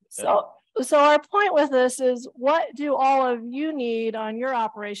our point with this is, what do all of you need on your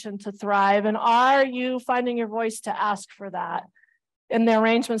operation to thrive? And are you finding your voice to ask for that in the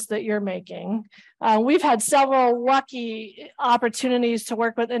arrangements that you're making? We've had several lucky opportunities to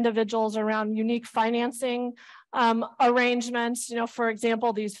work with individuals around unique financing arrangements. For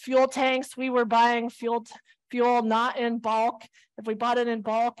example, these fuel tanks, we were buying fuel not in bulk. If we bought it in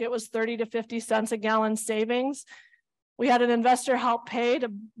bulk, it was 30 to 50 cents a gallon savings. We had an investor help pay to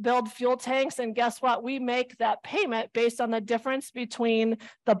build fuel tanks, and guess what? We make that payment based on the difference between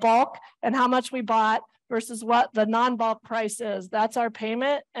the bulk and how much we bought versus what the non-bulk price is. That's our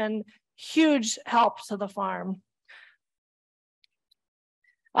payment, and huge help to the farm.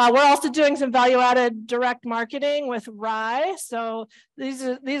 We're also doing some value-added direct marketing with rye. So these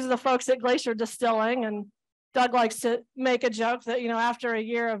are the folks at Glacier Distilling, and Doug likes to make a joke that, after a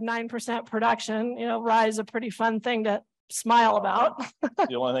year of 9% production, rye is a pretty fun thing to smile about.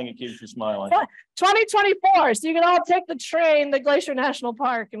 The only thing that keeps you smiling. 2024, so you can all take the train to Glacier National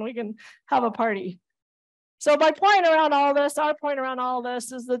Park and we can have a party. So my point around all this, our point around all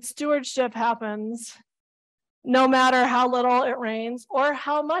this is that stewardship happens no matter how little it rains or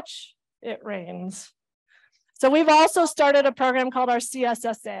how much it rains. So we've also started a program called our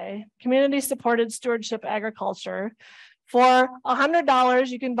CSSA, Community Supported Stewardship Agriculture. For $100,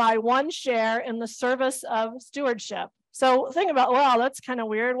 you can buy one share in the service of stewardship. So think about, wow, that's kind of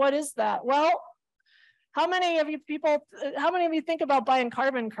weird. What is that? Well, how many of you think about buying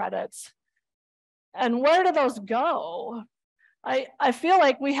carbon credits? And where do those go? I feel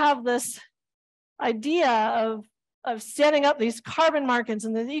like we have this idea of setting up these carbon markets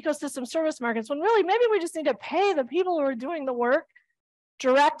and the ecosystem service markets, when really maybe we just need to pay the people who are doing the work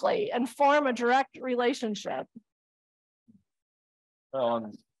directly and form a direct relationship.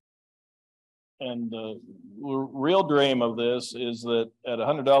 And the real dream of this is that at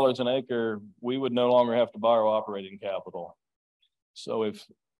 $100 an acre, we would no longer have to borrow operating capital. So if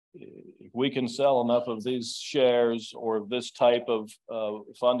we can sell enough of these shares or this type of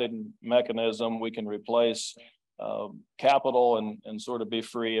funding mechanism, we can replace capital and sort of be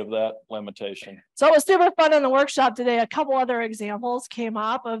free of that limitation. So it was super fun in the workshop today. A couple other examples came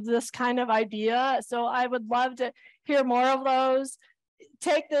up of this kind of idea. So I would love to hear more of those.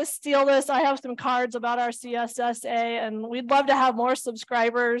 Take this, steal this. I have some cards about our CSSA and we'd love to have more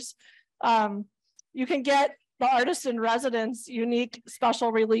subscribers. You can get the Artist in Residence unique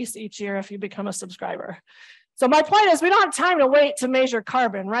special release each year if you become a subscriber. So my point is we don't have time to wait to measure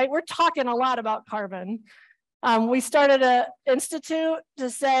carbon, right? We're talking a lot about carbon. We started an institute to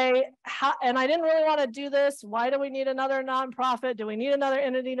say, and I didn't really want to do this. Why do we need another nonprofit? Do we need another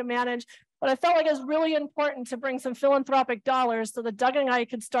entity to manage? But I felt like it was really important to bring some philanthropic dollars so that Doug and I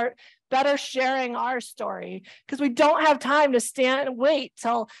could start better sharing our story, because we don't have time to stand and wait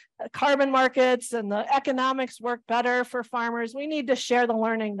till carbon markets and the economics work better for farmers. We need to share the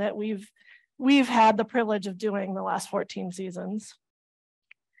learning that we've had the privilege of doing the last 14 seasons.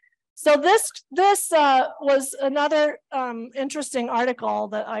 So this was another interesting article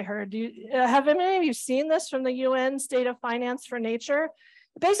that I heard. Have any of you seen this from the UN State of Finance for Nature?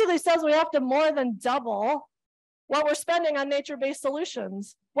 It basically says we have to more than double what we're spending on nature-based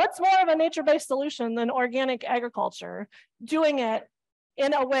solutions. What's more of a nature-based solution than organic agriculture? Doing it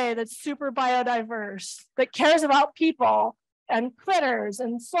in a way that's super biodiverse, that cares about people and critters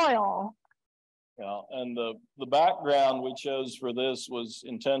and soil. Yeah, and the background we chose for this was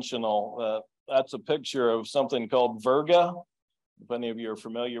intentional. That's a picture of something called virga. If any of you are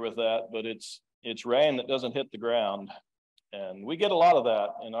familiar with that, but it's rain that doesn't hit the ground. And we get a lot of that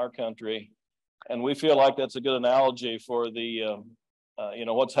in our country. And we feel like that's a good analogy for the,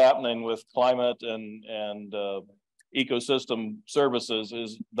 what's happening with climate and ecosystem services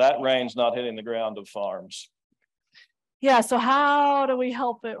is that rain's not hitting the ground of farms. Yeah, so how do we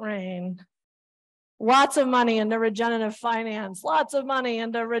help it rain? Lots of money into regenerative finance, lots of money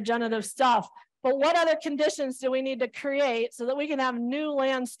into regenerative stuff. But what other conditions do we need to create so that we can have new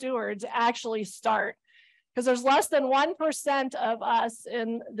land stewards actually start? Because there's less than 1% of us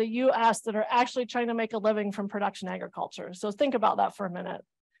in the US that are actually trying to make a living from production agriculture. So think about that for a minute.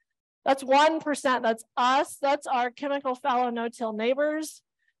 That's 1%, that's us, that's our chemical fallow no-till neighbors,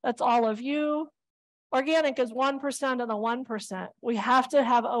 that's all of you. Organic is 1% of the 1%. We have to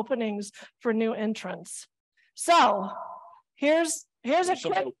have openings for new entrants. So here's a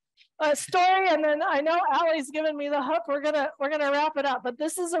quick story, and then I know Allie's given me the hook. We're gonna wrap it up. But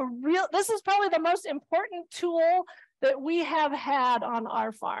this is probably the most important tool that we have had on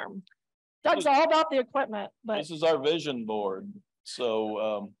our farm. Doug's all about the equipment, but this is our vision board.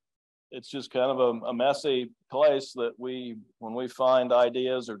 So it's just kind of a messy place that when we find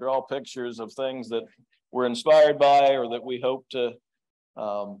ideas or draw pictures of things that we're inspired by or that we hope to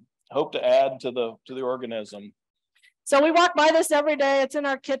add to the organism. So we walk by this every day. It's in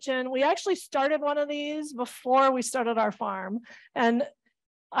our kitchen. We actually started one of these before we started our farm. And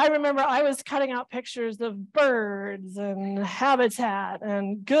I remember I was cutting out pictures of birds and habitat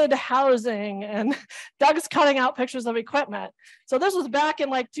and good housing, and Doug's cutting out pictures of equipment. So this was back in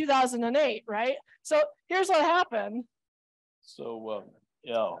like 2008, right? So here's what happened. So,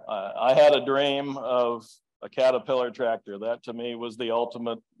 I had a dream of a Caterpillar tractor. That to me was the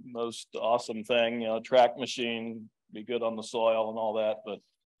ultimate, most awesome thing, track machine, be good on the soil and all that.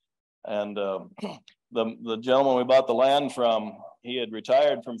 And the gentleman we bought the land from, he had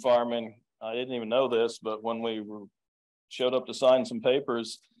retired from farming. I didn't even know this, but when we showed up to sign some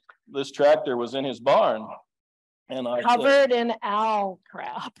papers, this tractor was in his barn. And I covered in owl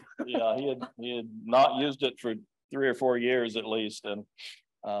crap. Yeah, he had not used it for 3 or 4 years at least. And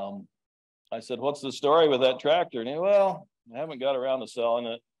I said, "What's the story with that tractor?" And he, "Well, I haven't got around to selling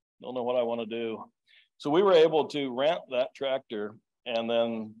it. Don't know what I want to do." So we were able to rent that tractor, and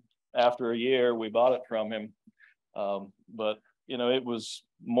then after a year, we bought it from him. But you know, it was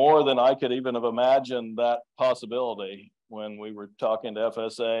more than I could even have imagined that possibility when we were talking to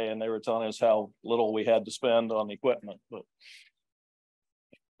FSA and they were telling us how little we had to spend on equipment. But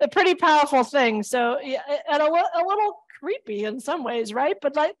a pretty powerful thing. So, and a little creepy in some ways, right?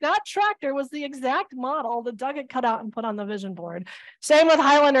 But like that tractor was the exact model that Doug had cut out and put on the vision board. Same with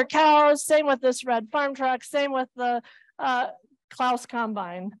Highlander cows, same with this red farm truck, same with the Klaus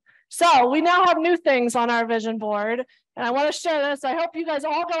combine. So we now have new things on our vision board. And I want to share this. I hope you guys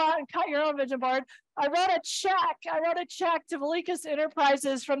all go out and cut your own vision board. I wrote a check to Vilicus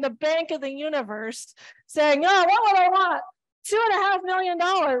Enterprises from the Bank of the Universe saying, "Oh, what would I want? $2.5 million."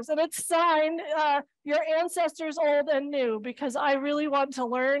 And it's signed, "Your ancestors old and new," because I really want to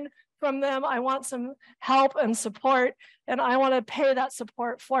learn from them. I want some help and support, and I want to pay that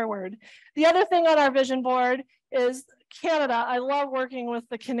support forward. The other thing on our vision board is Canada. I love working with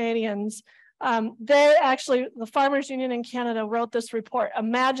the Canadians. The Farmers Union in Canada wrote this report,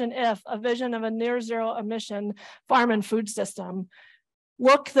 "Imagine If, a Vision of a Near Zero Emission Farm and Food System."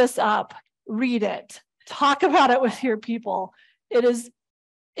 Look this up, read it, talk about it with your people. It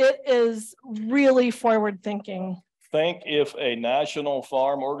is really forward thinking. Think if a national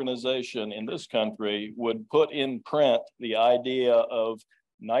farm organization in this country would put in print the idea of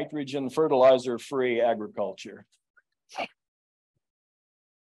nitrogen fertilizer free agriculture.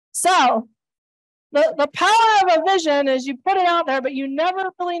 So the power of a vision is you put it out there, but you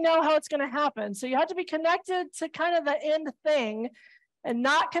never really know how it's going to happen. So you have to be connected to kind of the end thing and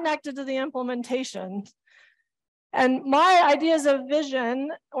not connected to the implementation. And my ideas of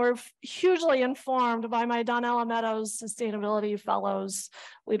vision were hugely informed by my Donnella Meadows Sustainability Fellows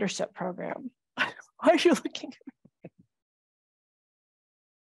Leadership Program. Why are you looking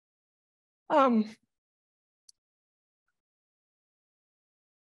at me?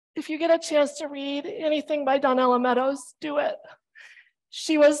 If you get a chance to read anything by Donnella Meadows, do it.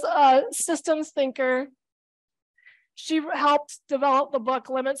 She was a systems thinker. She helped develop the book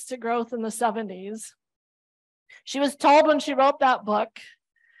Limits to Growth in the 70s. She was told when she wrote that book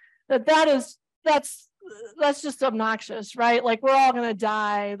that's just obnoxious, right? Like, we're all going to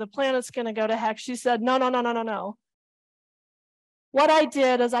die. The planet's going to go to heck. She said, no. What I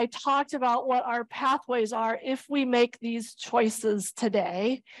did is I talked about what our pathways are if we make these choices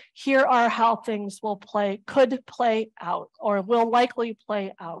today. Here are how things could play out, or will likely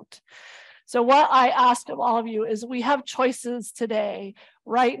play out. So what I ask of all of you is, we have choices today,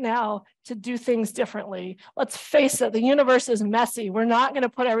 right now, to do things differently. Let's face it, the universe is messy. We're not going to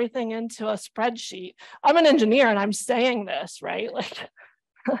put everything into a spreadsheet. I'm an engineer and I'm saying this, right? Like,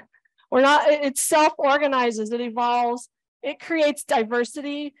 it self-organizes, it evolves. It creates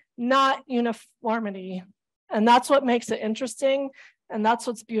diversity, not uniformity. And that's what makes it interesting. And that's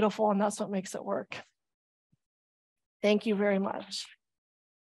what's beautiful. And that's what makes it work. Thank you very much.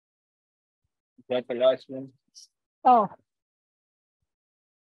 Is that the last one? Oh.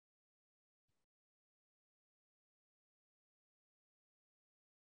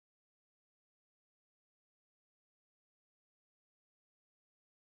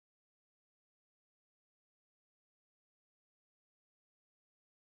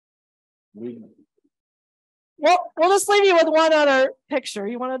 Well, we'll just leave you with one other picture.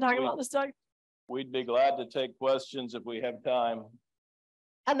 You want to talk about this, Doug? We'd be glad to take questions if we have time.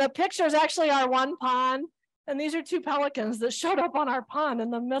 And the picture is actually our one pond. And these are 2 pelicans that showed up on our pond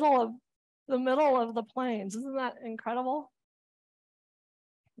in the middle of the plains. Isn't that incredible?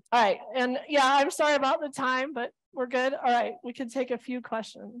 All right. And yeah, I'm sorry about the time, but we're good. All right. We can take a few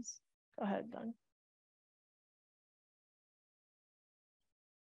questions. Go ahead, Doug.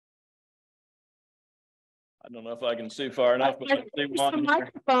 I don't know if I can see far enough, but I see one some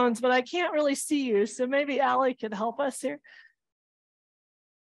microphones, but I can't really see you. So maybe Allie could help us here.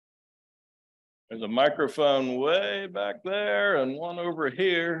 There's a microphone way back there and one over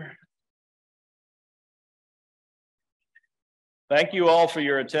here. Thank you all for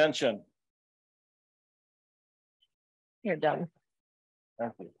your attention. You're done.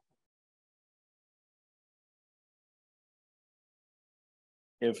 Thank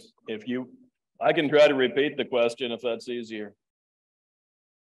you. I can try to repeat the question if that's easier.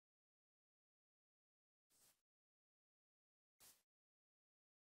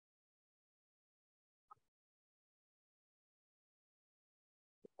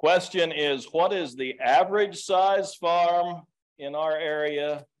 Question is, what is the average size farm in our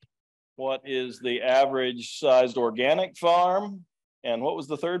area? What is the average sized organic farm? And what was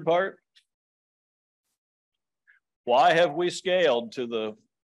the third part? Why have we scaled to the,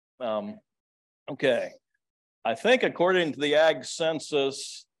 okay. I think according to the Ag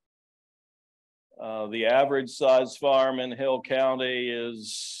Census, the average size farm in Hill County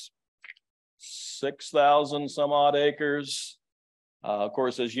is 6,000 some odd acres. Of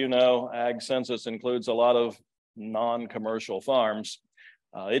course, as you know, Ag Census includes a lot of non-commercial farms.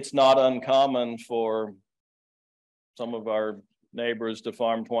 It's not uncommon for some of our neighbors to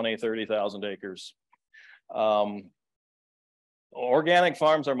farm 20, 30,000 acres. Organic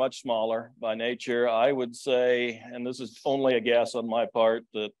farms are much smaller by nature. I would say, and this is only a guess on my part,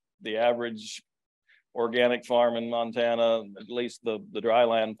 that the average organic farm in Montana, at least the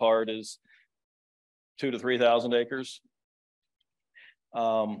dryland part, is 2,000 to 3,000 acres.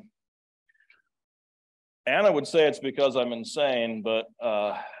 Anna would say it's because I'm insane, but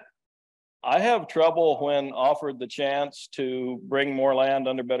I have trouble when offered the chance to bring more land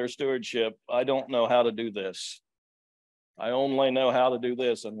under better stewardship. I don't know how to do this. I only know how to do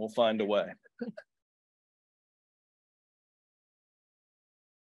this, and we'll find a way.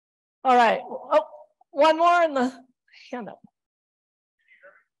 All right. Oh, one more in the hand up.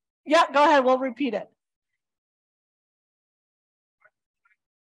 Yeah, go ahead. We'll repeat it.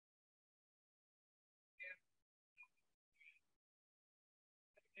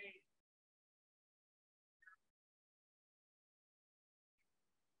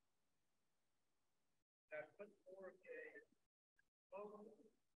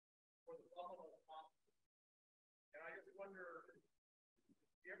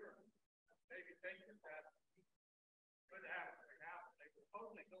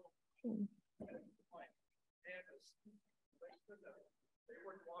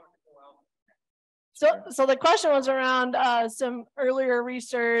 So the question was around some earlier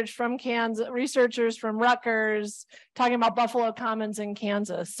research from Kansas, researchers from Rutgers talking about Buffalo Commons in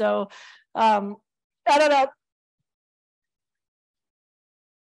Kansas. So I don't know.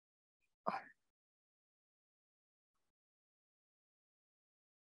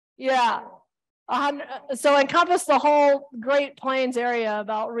 Yeah. So encompass the whole Great Plains area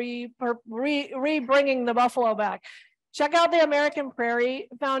about re-bringing the buffalo back. Check out the American Prairie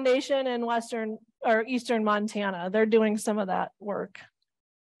Foundation in Western or Eastern Montana. They're doing some of that work.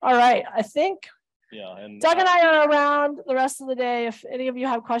 All right, I think and Doug and I are around the rest of the day. If any of you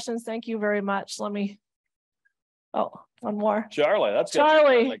have questions, thank you very much. Let me, oh, one more. Charlie, that's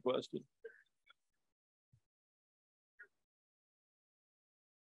Charlie. my question.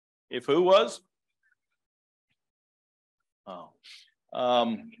 If who was? Oh.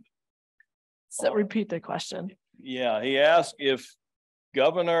 So repeat the question. Yeah, he asked if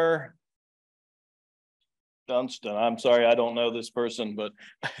Governor Dunstan, I'm sorry, I don't know this person, but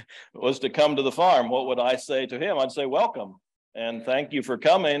was to come to the farm, what would I say to him? I'd say, welcome, and thank you for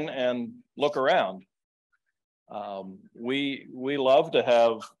coming, and look around. We love to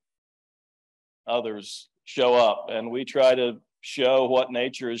have others show up, and we try to show what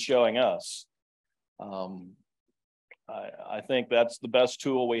nature is showing us. I think that's the best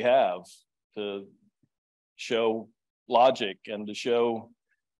tool we have to show logic and to show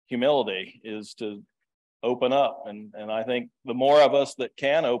humility, is to open up. And I think the more of us that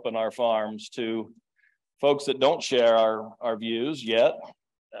can open our farms to folks that don't share our views yet,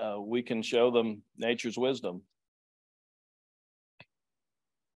 we can show them nature's wisdom.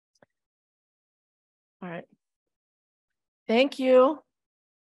 All right. Thank you.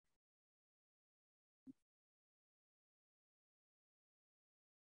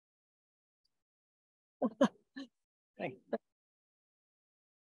 Thank you.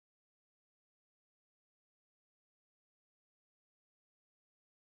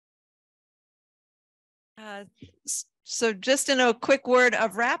 So just in a quick word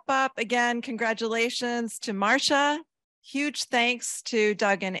of wrap up, again, congratulations to Marcia. Huge thanks to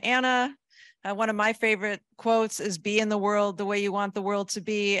Doug and Anna. One of my favorite quotes is, be in the world the way you want the world to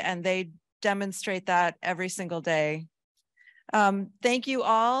be, and they demonstrate that every single day. Thank you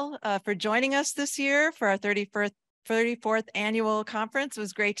all for joining us this year for our 34th annual conference. It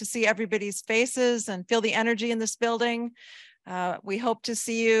was great to see everybody's faces and feel the energy in this building. We hope to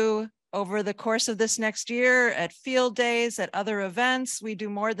see you over the course of this next year at field days, at other events. We do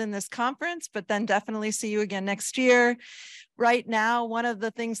more than this conference, but then definitely see you again next year. Right now, one of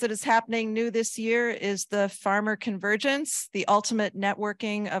the things that is happening new this year is the Farmer Convergence, the ultimate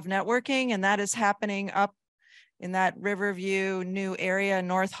networking of networking, and that is happening up in that Riverview new area,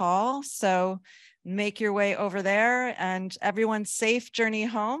 North Hall. So make your way over there, and everyone safe journey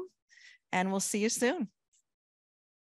home, and we'll see you soon.